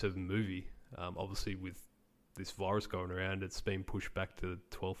 007 movie, obviously with this virus going around, it's been pushed back to the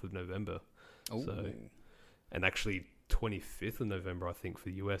 12th of November. Ooh. And actually 25th of November, I think, for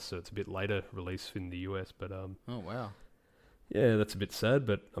the US, so it's a bit later release in the US. But oh wow, yeah, that's a bit sad.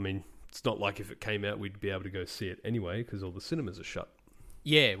 But I mean, it's not like if it came out, we'd be able to go see it anyway because all the cinemas are shut.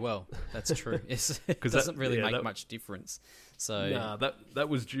 Yeah, well, that's true. It doesn't really make much difference. So that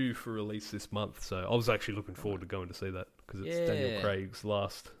was due for release this month, so I was actually looking forward to going to see that because it's Daniel Craig's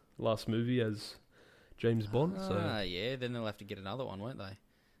last movie as James Bond. Then they'll have to get another one, won't they?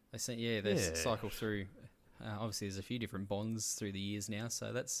 They cycle through. Obviously, there's a few different Bonds through the years now,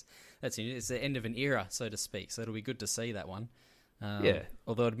 so that's it's the end of an era, so to speak. So it'll be good to see that one.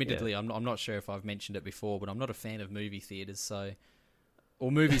 Although, admittedly, I'm not sure if I've mentioned it before, but I'm not a fan of movie theaters,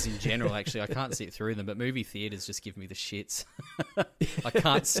 or movies in general. Actually, I can't sit through them, but movie theaters just give me the shits. I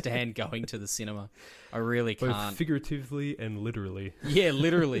can't stand going to the cinema. I really can't. Both figuratively and literally. Yeah,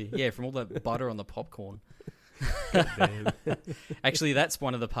 literally. Yeah, from all that butter on the popcorn. Goddamn. Actually, that's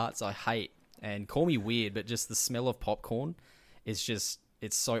one of the parts I hate. And call me weird, but just the smell of popcorn is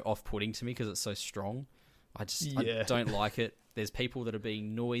it's so off-putting to me because it's so strong. I don't like it. There's people that are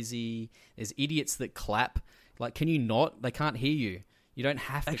being noisy. There's idiots that clap. Like, can you not? They can't hear you. You don't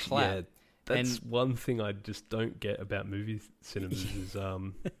have to clap. Yeah, that's one thing I just don't get about movie cinemas is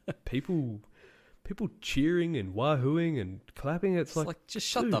people cheering and wahooing and clapping. It's like just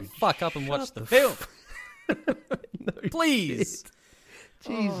shut the fuck up and watch the film. No, please.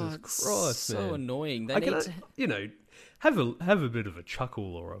 Jesus Christ, so man. annoying. Have a bit of a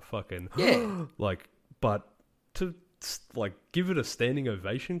chuckle or a fucking but to give it a standing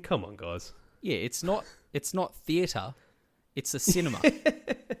ovation. Come on, guys. Yeah, it's not theater. It's a cinema.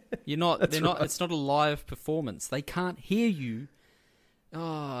 It's not a live performance. They can't hear you.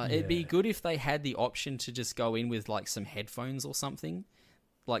 It'd be good if they had the option to just go in with like some headphones or something.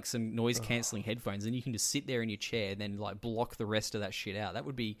 Like some noise cancelling headphones, and you can just sit there in your chair and then like block the rest of that shit out. That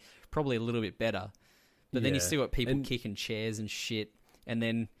would be probably a little bit better. But then you Yeah. still got people And- kicking chairs and shit, and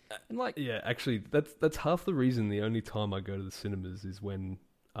then and like Yeah, actually, that's half the reason. The only time I go to the cinemas is when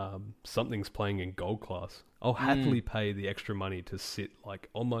something's playing in gold class. I'll happily pay the extra money to sit like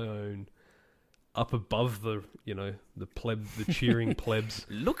on my own, up above the the cheering plebs.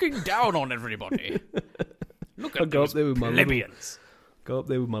 looking down on everybody. Look I'll at go up those there with my plebeians. Go up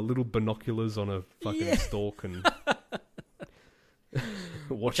there with my little binoculars on a fucking Yeah. stalk and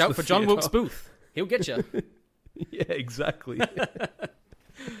Watch out the for John theatre. Wilkes Booth. He'll get you. Yeah, exactly.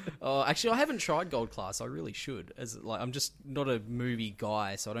 Actually, I haven't tried Gold Class. I really should. I'm just not a movie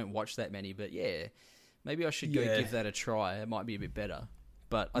guy, so I don't watch that many. But yeah, maybe I should go Yeah. give that a try. It might be a bit better.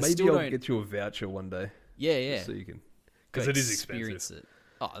 But I Maybe still I'll don't. get you a voucher one day. Yeah, yeah. So you can, Go because it is experience expensive. it.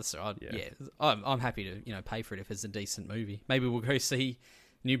 Oh, that's all right. Yeah. Yeah, I'm happy to pay for it if it's a decent movie. Maybe we'll go see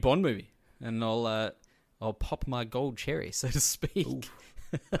new Bond movie, and I'll pop my gold cherry, so to speak.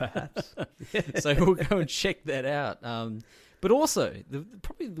 Perhaps. So we'll go and check that out. But also,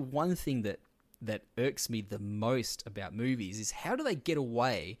 probably the one thing that irks me the most about movies is how do they get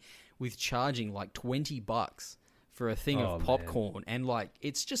away with charging like $20 for a thing Oh, of man. popcorn, and like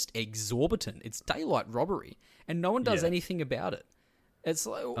it's just exorbitant. It's daylight robbery, and no one does Yeah. anything about it. It's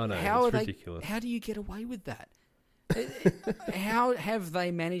like, I know, how it's are ridiculous. How do you get away with that? How have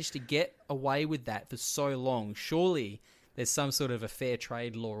they managed to get away with that for so long? Surely there's some sort of a fair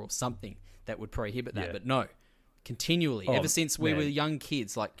trade law or something that would prohibit that, Yeah. but no. Continually, Oh, ever since we man. were young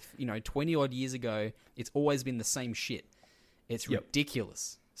kids, like 20 odd years ago, it's always been the same shit. It's Yep.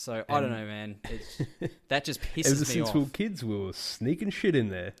 ridiculous. So I don't know, man. That just pisses Ever me since off. we were kids, we were sneaking shit in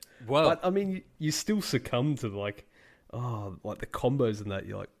there. Well, But I mean, you still succumb to like the combos and that.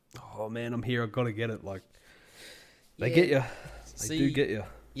 You're like, oh man, I'm here. I've got to get it. Like they Yeah. get you. They See, do get you.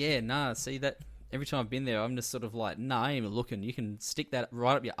 Yeah, nah. See that every time I've been there, I'm just sort of like, nah, I ain't even looking. You can stick that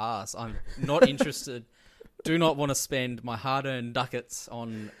right up your ass. I'm not interested. Do not want to spend my hard-earned ducats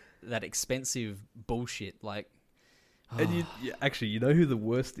on that expensive bullshit. Like, And actually, you know who the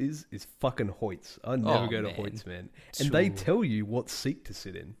worst is? Is fucking Hoyts. I never Oh, go to man. Hoyts, man. And they Sure. tell you what seat to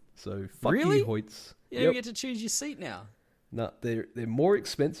sit in. So fuck Really? you, Hoyts. you don't get to choose your seat now. No, they're more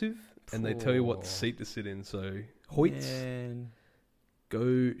expensive, and they tell you what Poor. seat to sit in. So Hoyts, Man.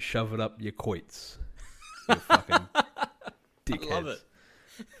 go shove it up your coits. You fucking dickheads. Love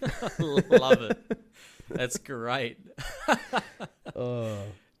it. Love it. That's great. But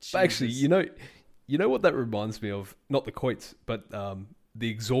actually, Jesus. you know what that reminds me of? Not the coits, but the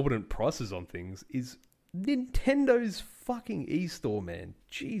exorbitant prices on things is Nintendo's fucking e-store, man.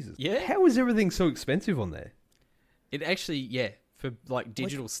 Jesus. Yeah. How is everything so expensive on there? It actually, yeah, for like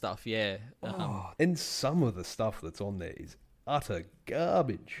digital stuff, yeah. And some of the stuff that's on there is utter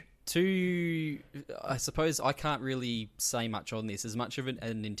garbage. I suppose I can't really say much on this. As much of a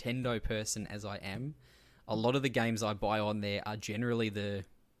Nintendo person as I am, a lot of the games I buy on there are generally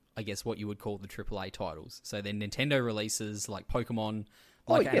I guess what you would call the AAA titles. So they're Nintendo releases like Pokemon,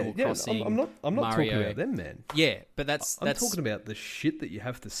 like Animal Crossing. I'm not Mario. talking about them, man. Yeah, but that's I'm talking about the shit that you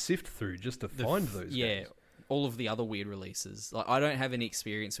have to sift through just to find those yeah, games. all of the other weird releases. Like I don't have any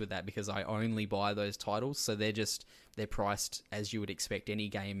experience with that because I only buy those titles, so they're priced as you would expect any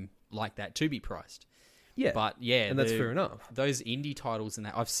game like that to be priced. Yeah. But yeah, and that's fair enough. Those indie titles and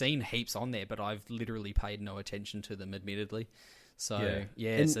that I've seen heaps on there, but I've literally paid no attention to them, admittedly. So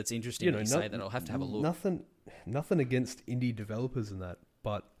yeah, And, so it's interesting you say that. I'll have to have a look. Nothing against indie developers and that,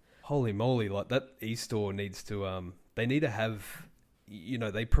 but holy moly, like that e-store needs to they need to have,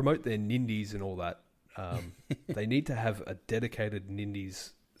 they promote their nindies and all that. They need to have a dedicated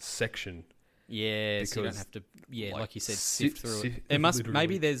nindies section. Yeah, so you don't because, have to. Yeah, like, like you said, sift through it. sift- It must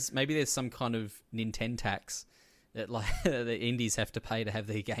literally. maybe there's some kind of Nintendo tax that like the indies have to pay to have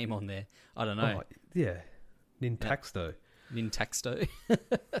their game on there. I don't know. Oh, yeah. Nintaxto. Nintendo.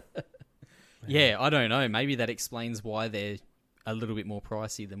 Yeah, I don't know. Maybe that explains why they're a little bit more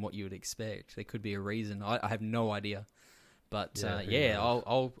pricey than what you would expect. There could be a reason. I have no idea. But Yeah, who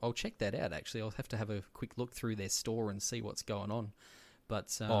knows? I'll check that out. Actually, I'll have to have a quick look through their store and see what's going on.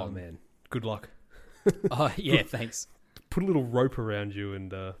 But Oh man, good luck. oh yeah, thanks. Put a little rope around you and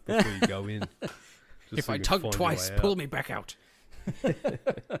before you go in. Just If so I you can tug find your twice, way out. pull me back out.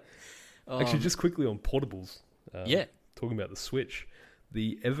 Actually, just quickly on portables. Yeah. Talking about the Switch,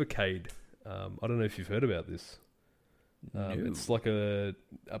 the Evercade. I don't know if you've heard about this. No. It's like a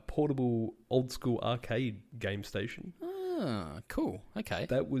portable old school arcade game station Ah, cool. Okay.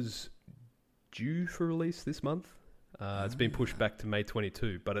 that was due for release this month. It's been pushed back to May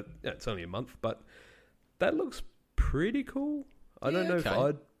 22, but it's only a month. But that looks pretty cool. I don't know okay.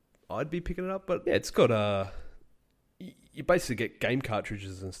 if I'd be picking it up, but yeah, it's got you basically get game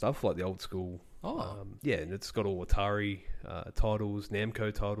cartridges and stuff like the old school Oh. Yeah, and it's got all Atari titles,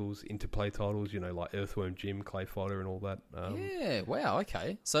 Namco titles, Interplay titles, like Earthworm Jim, Clay Fighter, and all that. Yeah, wow,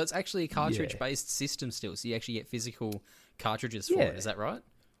 okay. So it's actually a cartridge-based system still, so you actually get physical cartridges for it, is that right?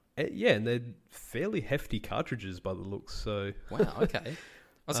 Yeah, and they're fairly hefty cartridges by the looks, so... Wow, okay.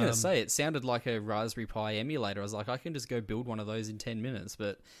 I was going to say, it sounded like a Raspberry Pi emulator. I was like, I can just go build one of those in 10 minutes,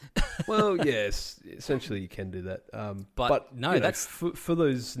 but... Well, yes, essentially you can do that. But no, that's... For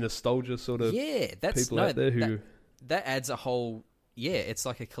those nostalgia sort of people out there who... That adds a whole... Yeah, it's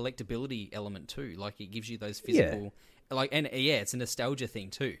like a collectability element too. Like, it gives you those physical... it's a nostalgia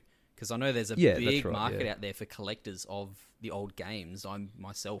thing too. Because I know there's a big market out there for collectors of the old games.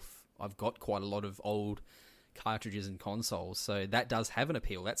 I've got quite a lot of old cartridges and consoles, so that does have an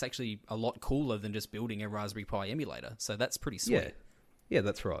appeal. That's actually a lot cooler than just building a Raspberry Pi emulator, so that's pretty sweet. Yeah,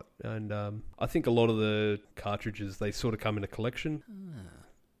 that's right. And I think a lot of the cartridges, they sort of come in a collection.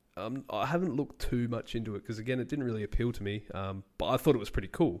 I haven't looked too much into it because, again, it didn't really appeal to me, but I thought it was pretty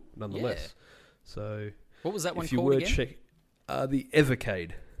cool nonetheless. Yeah. So what was that one called again? The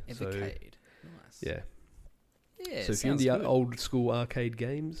Evercade. Evercade. So, Nice. Yeah. Yeah, so if you're into the old school arcade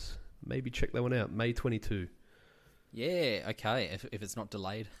games, maybe check that one out. May 22. Yeah, okay. If it's not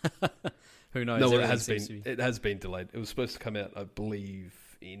delayed, who knows? No, it has been. It has been delayed. It was supposed to come out, I believe,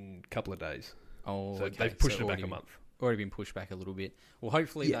 in a couple of days. Oh, so okay. they've pushed it back a month. Already been pushed back a little bit. Well,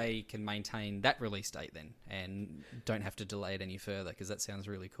 hopefully they can maintain that release date then, and don't have to delay it any further, because that sounds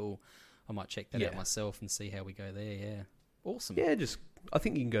really cool. I might check that out myself and see how we go there. Yeah, awesome. Yeah, I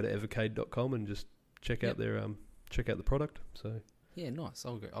think you can go to evercade.com and just check out their check out the product. So yeah, nice.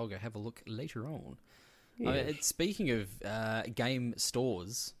 I'll go have a look later on. Yeah. Speaking of game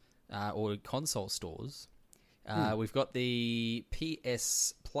stores or console stores, we've got the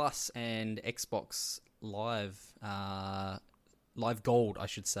PS Plus and Xbox Live Gold, I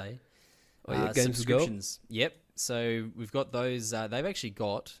should say. Games subscriptions. Yep. So we've got those. They've actually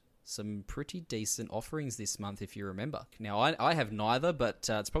got some pretty decent offerings this month, if you remember. Now, I have neither, but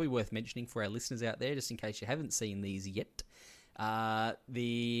it's probably worth mentioning for our listeners out there, just in case you haven't seen these yet.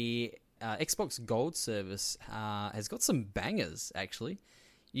 The Xbox Gold service has got some bangers, actually.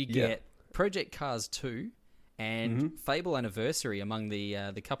 You get Project Cars 2 and Fable Anniversary among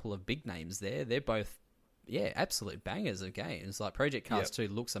the couple of big names there. They're both, absolute bangers of games. Like Project Cars 2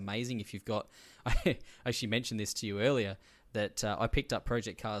 looks amazing if you've got... I actually mentioned this to you earlier, that I picked up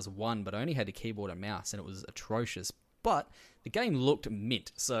Project Cars 1, but I only had a keyboard and mouse, and it was atrocious. But the game looked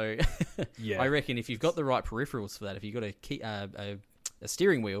mint, so I reckon if you've got the right peripherals for that, if you've got a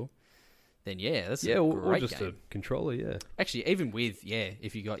steering wheel, then that's a great or just game. a controller, Actually, even with,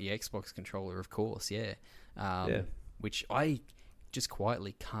 if you got your Xbox controller, of course, which I just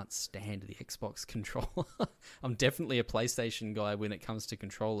quietly can't stand the Xbox controller. I'm definitely a PlayStation guy when it comes to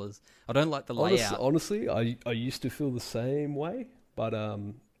controllers. I don't like the layout. Honestly, I used to feel the same way, but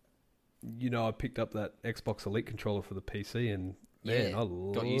I picked up that Xbox Elite controller for the PC, and man, I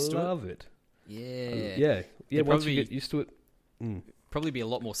love it. Yeah. Once you get used to it, probably be a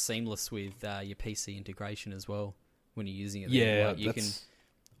lot more seamless with your PC integration as well when you're using it. Yeah,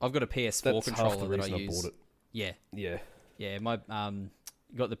 I've got a PS4 controller that I use. I bought it. Yeah, my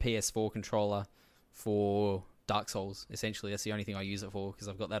got the PS4 controller for Dark Souls. Essentially, that's the only thing I use it for, because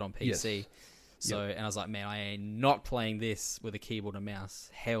I've got that on PC. Yes. So, and I was like, man, I am not playing this with a keyboard and mouse.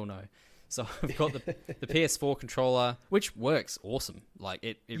 Hell no. So I've got the PS4 controller, which works awesome. Like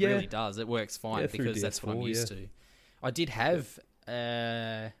it really does. It works fine because that's what I'm used to. I did have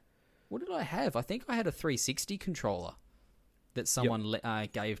what did I have? I think I had a 360 controller that someone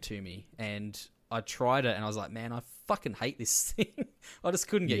gave to me, and I tried it, and I was like, man, I fucking hate this thing. I just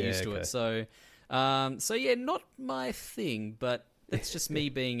couldn't get used to it. So, not my thing, but it's just me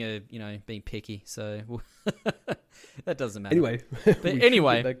being being picky. So that doesn't matter.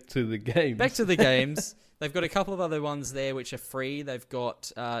 Anyway, back to the games. Back to the games. They've got a couple of other ones there which are free. They've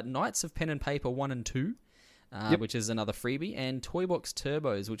got Knights of Pen and Paper 1 and 2, which is another freebie, and Toy Box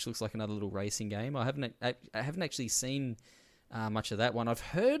Turbos, which looks like another little racing game. I haven't actually seen much of that one. I've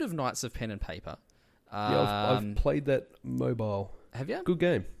heard of Knights of Pen and Paper. I've played that mobile. Have you? Good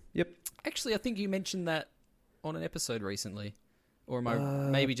game. Yep. Actually, I think you mentioned that on an episode recently. Or am I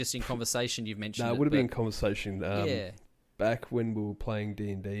maybe just in conversation you've mentioned it? No, it would have been in conversation. Back when we were playing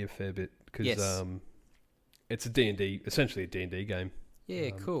D&D a fair bit. Because it's a D&D, essentially a D&D game.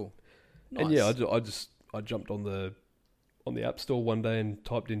 Yeah, cool. Nice. And I jumped on the App Store one day and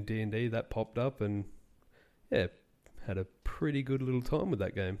typed in D&D. That popped up, and had a pretty good little time with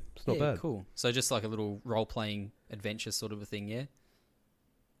that game. It's not bad. Cool. So just like a little role-playing adventure sort of a thing, yeah?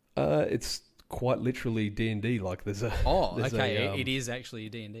 It's quite literally D&D. Like there's a there's okay, it is actually a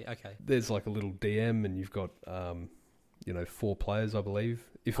D&D. Okay, there's like a little DM, and you've got 4 players, I believe,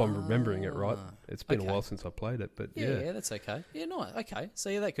 if I'm remembering it right. It's been a while since I played it, but yeah, that's okay. Yeah, no, okay. So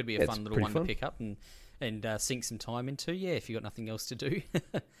yeah, that could be a fun little one to pick up and sink some time into. Yeah, if you got nothing else to do,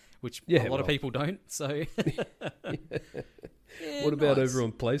 which a lot of people don't. So, what about over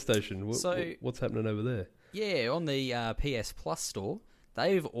on PlayStation? What's happening over there? Yeah, on the PS Plus store,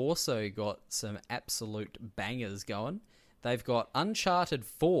 they've also got some absolute bangers going. They've got Uncharted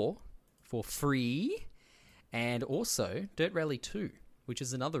 4 for free, and also Dirt Rally 2, which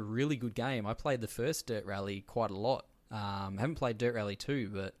is another really good game. I played the first Dirt Rally quite a lot. Haven't played Dirt Rally 2,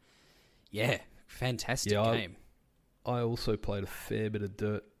 but yeah, fantastic game. I also played a fair bit of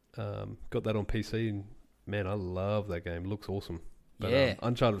Dirt. Got that on PC, and man, I love that game. It looks awesome. But,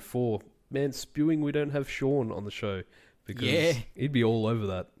 Uncharted 4, man, spewing we don't have Sean on the show, because he'd be all over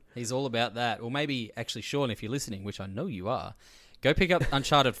that. He's all about that. Or maybe, actually, Sean, if you're listening, which I know you are, go pick up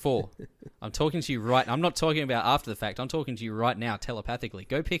Uncharted 4. I'm talking to you I'm not talking about after the fact. I'm talking to you right now, telepathically.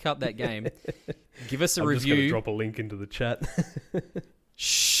 Go pick up that game. Give us a review. I'm just going to drop a link into the chat.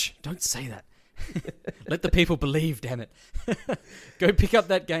 Shh, don't say that. Let the people believe, damn it. Go pick up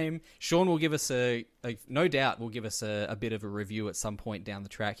that game. Sean will give us no doubt will give us a bit of a review at some point down the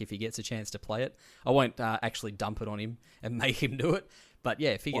track if he gets a chance to play it. I won't actually dump it on him and make him do it. But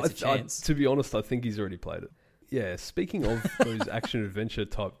yeah, if he gets a chance. To be honest, I think he's already played it. Yeah, speaking of those action-adventure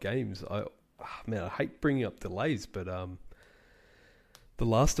type games, I hate bringing up delays, but The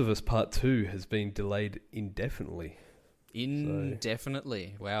Last of Us Part 2 has been delayed indefinitely.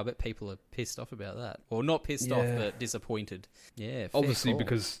 Indefinitely. Wow, I bet people are pissed off about that. Or not pissed off, but disappointed. Yeah, obviously,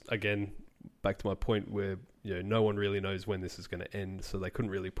 because, again, back to my point where no one really knows when this is going to end, so they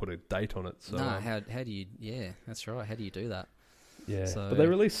couldn't really put a date on it. So, no, how do you... Yeah, that's right. How do you do that? Yeah, but they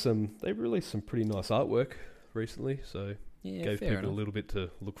released some pretty nice artwork recently, so gave people a little bit to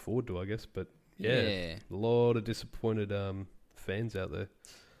look forward to, I guess. But a lot of disappointed fans out there.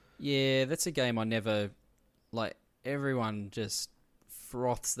 Yeah, that's a game I never... Like, everyone just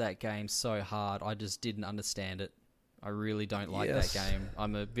froths that game so hard. I just didn't understand it. I really don't like that game.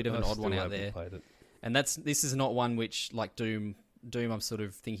 I'm a bit of an odd one out there. And this is not one which, like Doom, I'm sort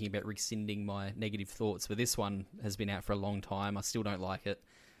of thinking about rescinding my negative thoughts, but this one has been out for a long time. I still don't like it.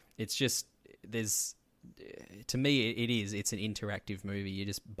 It's just, to me, it's an interactive movie. You're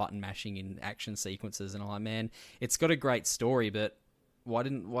just button mashing in action sequences, and I'm like, man, it's got a great story, but why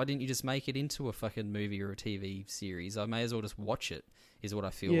didn't you just make it into a fucking movie or a TV series? I may as well just watch it, is what I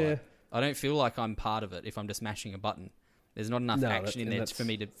feel like. I don't feel like I'm part of it if I'm just mashing a button. There's not enough action in there for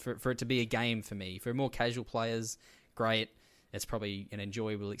me for it to be a game for me. For more casual players, great. It's probably an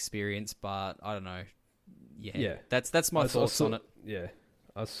enjoyable experience, but I don't know. Yeah. That's my thoughts on it. Yeah.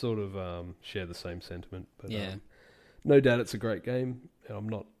 I sort of share the same sentiment, but no doubt it's a great game,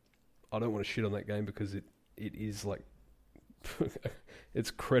 and I don't want to shit on that game because it is like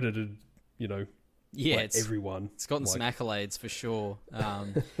it's credited, it's everyone. It's gotten some accolades for sure.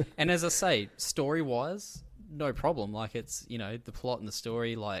 And as I say, story-wise, no problem. Like it's, the plot and the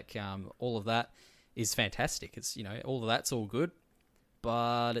story, like all of that is fantastic. It's, all of that's all good,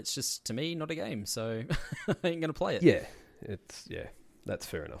 but it's just, to me, not a game. So I ain't going to play it. Yeah. That's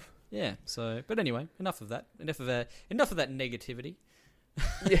fair enough. Yeah. So, but anyway, enough of that. Enough of that negativity.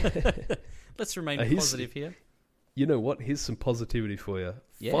 Yeah. Let's remain positive here. You know what? Here's some positivity for you.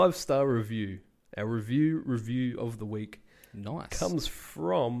 Yeah. 5-star review. Our review of the week. Nice. Comes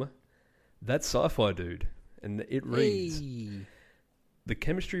from that sci-fi dude. And it reads, the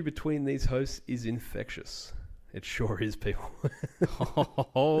chemistry between these hosts is infectious. It sure is, people.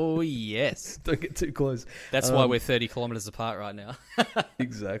 Oh, yes. Don't get too close. That's why we're 30 kilometers apart right now.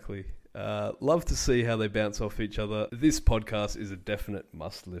 Exactly. Love to see how they bounce off each other. This podcast is a definite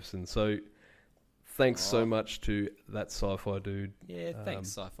must listen. So thanks so much to that sci-fi dude. Yeah, thanks,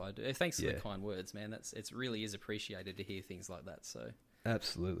 sci-fi dude. Thanks for the kind words, man. It really is appreciated to hear things like that. So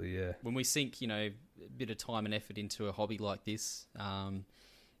absolutely, yeah. When we sink, a bit of time and effort into a hobby like this,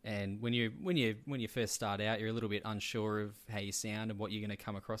 and when you first start out, you're a little bit unsure of how you sound and what you're going to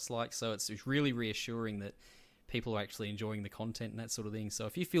come across like. So it's really reassuring that people are actually enjoying the content and that sort of thing. So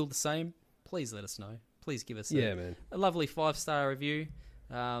if you feel the same, please let us know. Please give us a lovely 5-star review.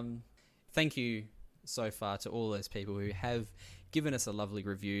 Thank you so far to all those people who have given us a lovely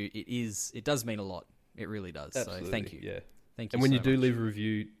review. It does mean a lot. It really does. Absolutely. So thank you. Yeah. Thank you. And when so you do much. leave a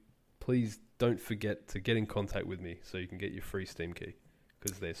review, please don't forget to get in contact with me so you can get your free Steam key.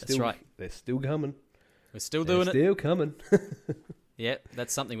 Because they're still coming. We're still doing it. Still coming. Yeah,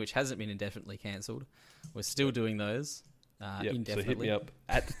 that's something which hasn't been indefinitely cancelled. We're still doing those. So indefinitely. hit me up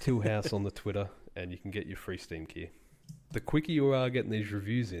at Tillhouse on the Twitter, and you can get your free Steam gear. The quicker you are getting these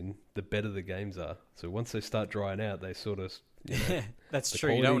reviews in, the better the games are. So once they start drying out, they sort of That's the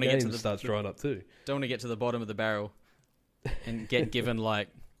true. You don't want to get to the starts drying up too. Don't want to get to the bottom of the barrel and get given like,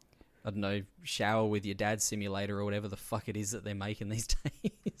 I don't know, shower with your dad simulator or whatever the fuck it is that they're making these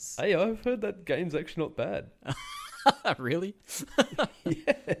days. Hey, I've heard that game's actually not bad. Really?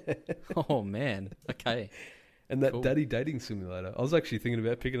 Yeah. Oh man. Okay. And that Cool. daddy dating simulator. I was actually thinking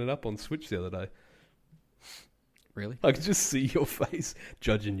about picking it up on Switch the other day. Really? I can just see your face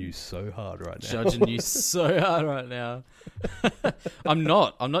judging you so hard right now. Judging you so hard right now. I'm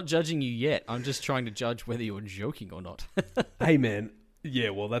not judging you yet. I'm just trying to judge whether you're joking or not. Hey, man. Yeah,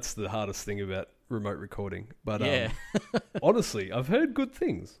 well, that's the hardest thing about remote recording. But Yeah. honestly, I've heard good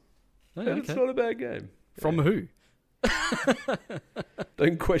things. Oh, And it's okay. not a bad game. From who?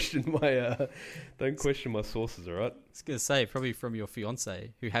 Don't question my sources, all right? I was going to say, probably from your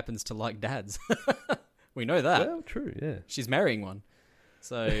fiance, who happens to like dads. We know that. Well, true, yeah. She's marrying one.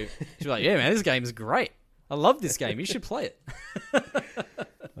 So she's like, yeah, man, this game's great. I love this game. You should play it.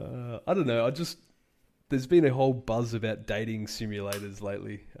 I don't know. There's been a whole buzz about dating simulators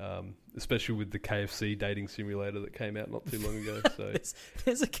lately, especially with the KFC dating simulator that came out not too long ago. So,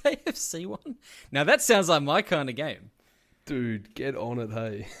 There's a KFC one. Now that sounds like my kind of game. dude, get on it,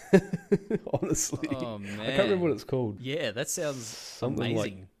 hey. Honestly. Oh, man. I can't remember what it's called. Yeah, that sounds Something like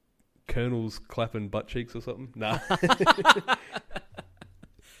amazing. Colonel's clapping butt cheeks or something. Nah.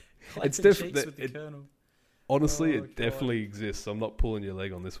 It's definitely- with the it- Colonel. Honestly, Oh, it God. definitely exists. I'm not pulling your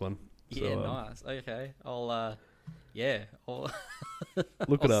leg on this one. Yeah, So, nice. Okay, I'll I'll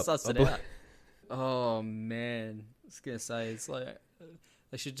Look it I'll up. suss I it bel- out. Oh man, I was gonna say it's like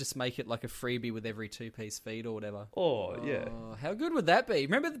they should just make it like a freebie with every 2-piece feed or whatever. Oh, yeah. Oh, how good would that be?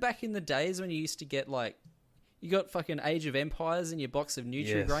 Remember back in the days when you used to get like, you got fucking Age of Empires in your box of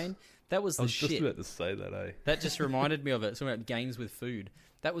Nutri-Grain? Yes. That was I the was shit. just about to say that, eh? That just reminded me of it. Talking about games with food.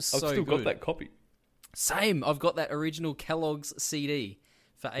 That was I've so still good. got that copy. Same. I've got that original Kellogg's CD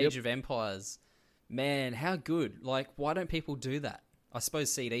for Age of Empires. Man, how good. Like, why don't people do that? I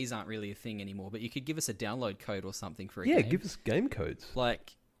suppose CDs aren't really a thing anymore, but you could give us a download code or something for a Yeah, game. give us game codes.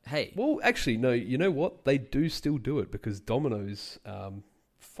 Like, hey. Well, actually, no. You know what? They do still do it because Domino's, it would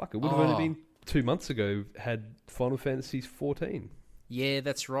have Oh. only been 2 months ago, had Final Fantasy 14. Yeah,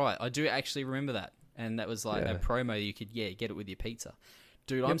 that's right. I do actually remember that. And that was like Yeah. a promo. You could, get it with your pizza.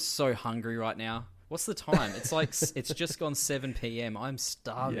 Dude, I'm so hungry right now. What's the time? It's like, it's just gone 7 p.m. I'm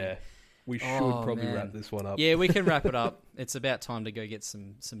starving. Yeah, we should Oh, probably man. wrap this one up. Yeah, we can wrap it up. It's about time to go get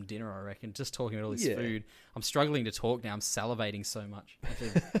some dinner, I reckon. Just talking about all this Yeah. food. I'm struggling to talk now. I'm salivating so much. I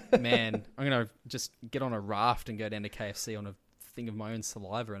think, man, I'm going to just get on a raft and go down to KFC on a thing of my own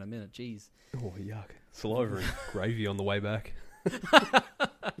saliva in a minute. Jeez. Oh, yuck. Saliva and gravy on the way back.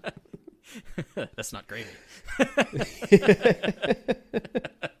 That's not gravy.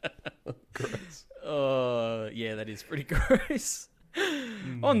 Gross. Oh, yeah, that is pretty gross.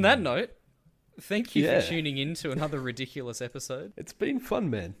 On that note, thank you Yeah. for tuning in to another ridiculous episode. It's been fun,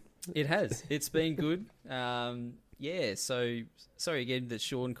 man. It has. It's been good. Yeah, so sorry again that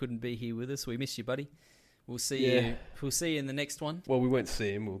Sean couldn't be here with us. We miss you, buddy. We'll see Yeah. you. We'll see you in the next one. Well, we won't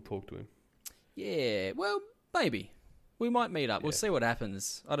see him. We'll talk to him. Yeah, well, maybe. We might meet up. We'll Yeah. see what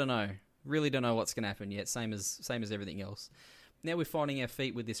happens. I don't know. Really don't know what's going to happen yet. Same as everything else. Now we're finding our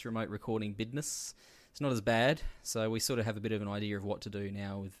feet with this remote recording business. It's not as bad, so we sort of have a bit of an idea of what to do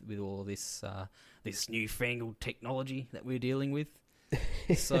now with all of this this newfangled technology that we're dealing with.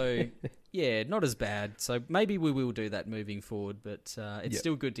 So yeah, not as bad. So maybe we will do that moving forward. But it's Yep.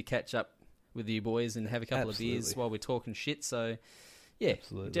 still good to catch up with you boys and have a couple of beers Absolutely. while we're talking shit. So yeah,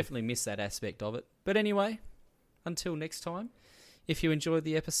 Absolutely. definitely miss that aspect of it. But anyway, until next time, if you enjoyed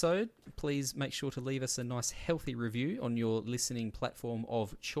the episode, please make sure to leave us a nice healthy review on your listening platform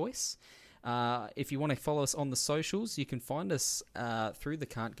of choice. If you want to follow us on the socials, you can find us through the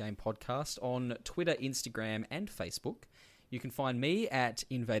Can't Game Podcast on Twitter, Instagram, and Facebook. You can find me at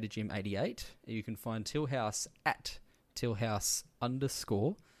InvaderJim88. You can find Tillhouse at Tillhouse_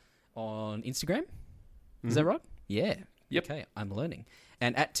 on Instagram. Is that right? Yeah. Yep. Okay, I'm learning.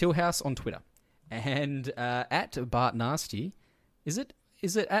 And at Tillhouse on Twitter. And at Bart Nasty. Is it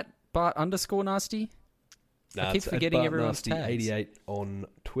at Bart _Nasty? I keep it's at forgetting everyone's tags. 88 on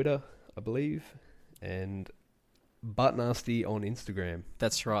Twitter, I believe, and Buttnasty on Instagram.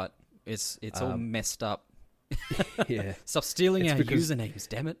 That's right. It's all messed up. Yeah. Stop stealing It's our because- usernames,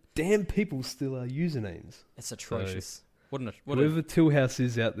 damn it. Damn people still are usernames. It's atrocious. What a Whoever Tillhouse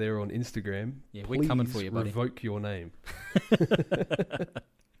is out there on Instagram, Yeah, we're coming for please you, buddy. revoke your name.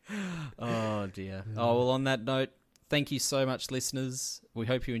 Oh dear. Oh well, on that note, thank you so much, listeners. We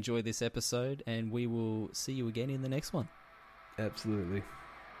hope you enjoyed this episode, and we will see you again in the next one. Absolutely.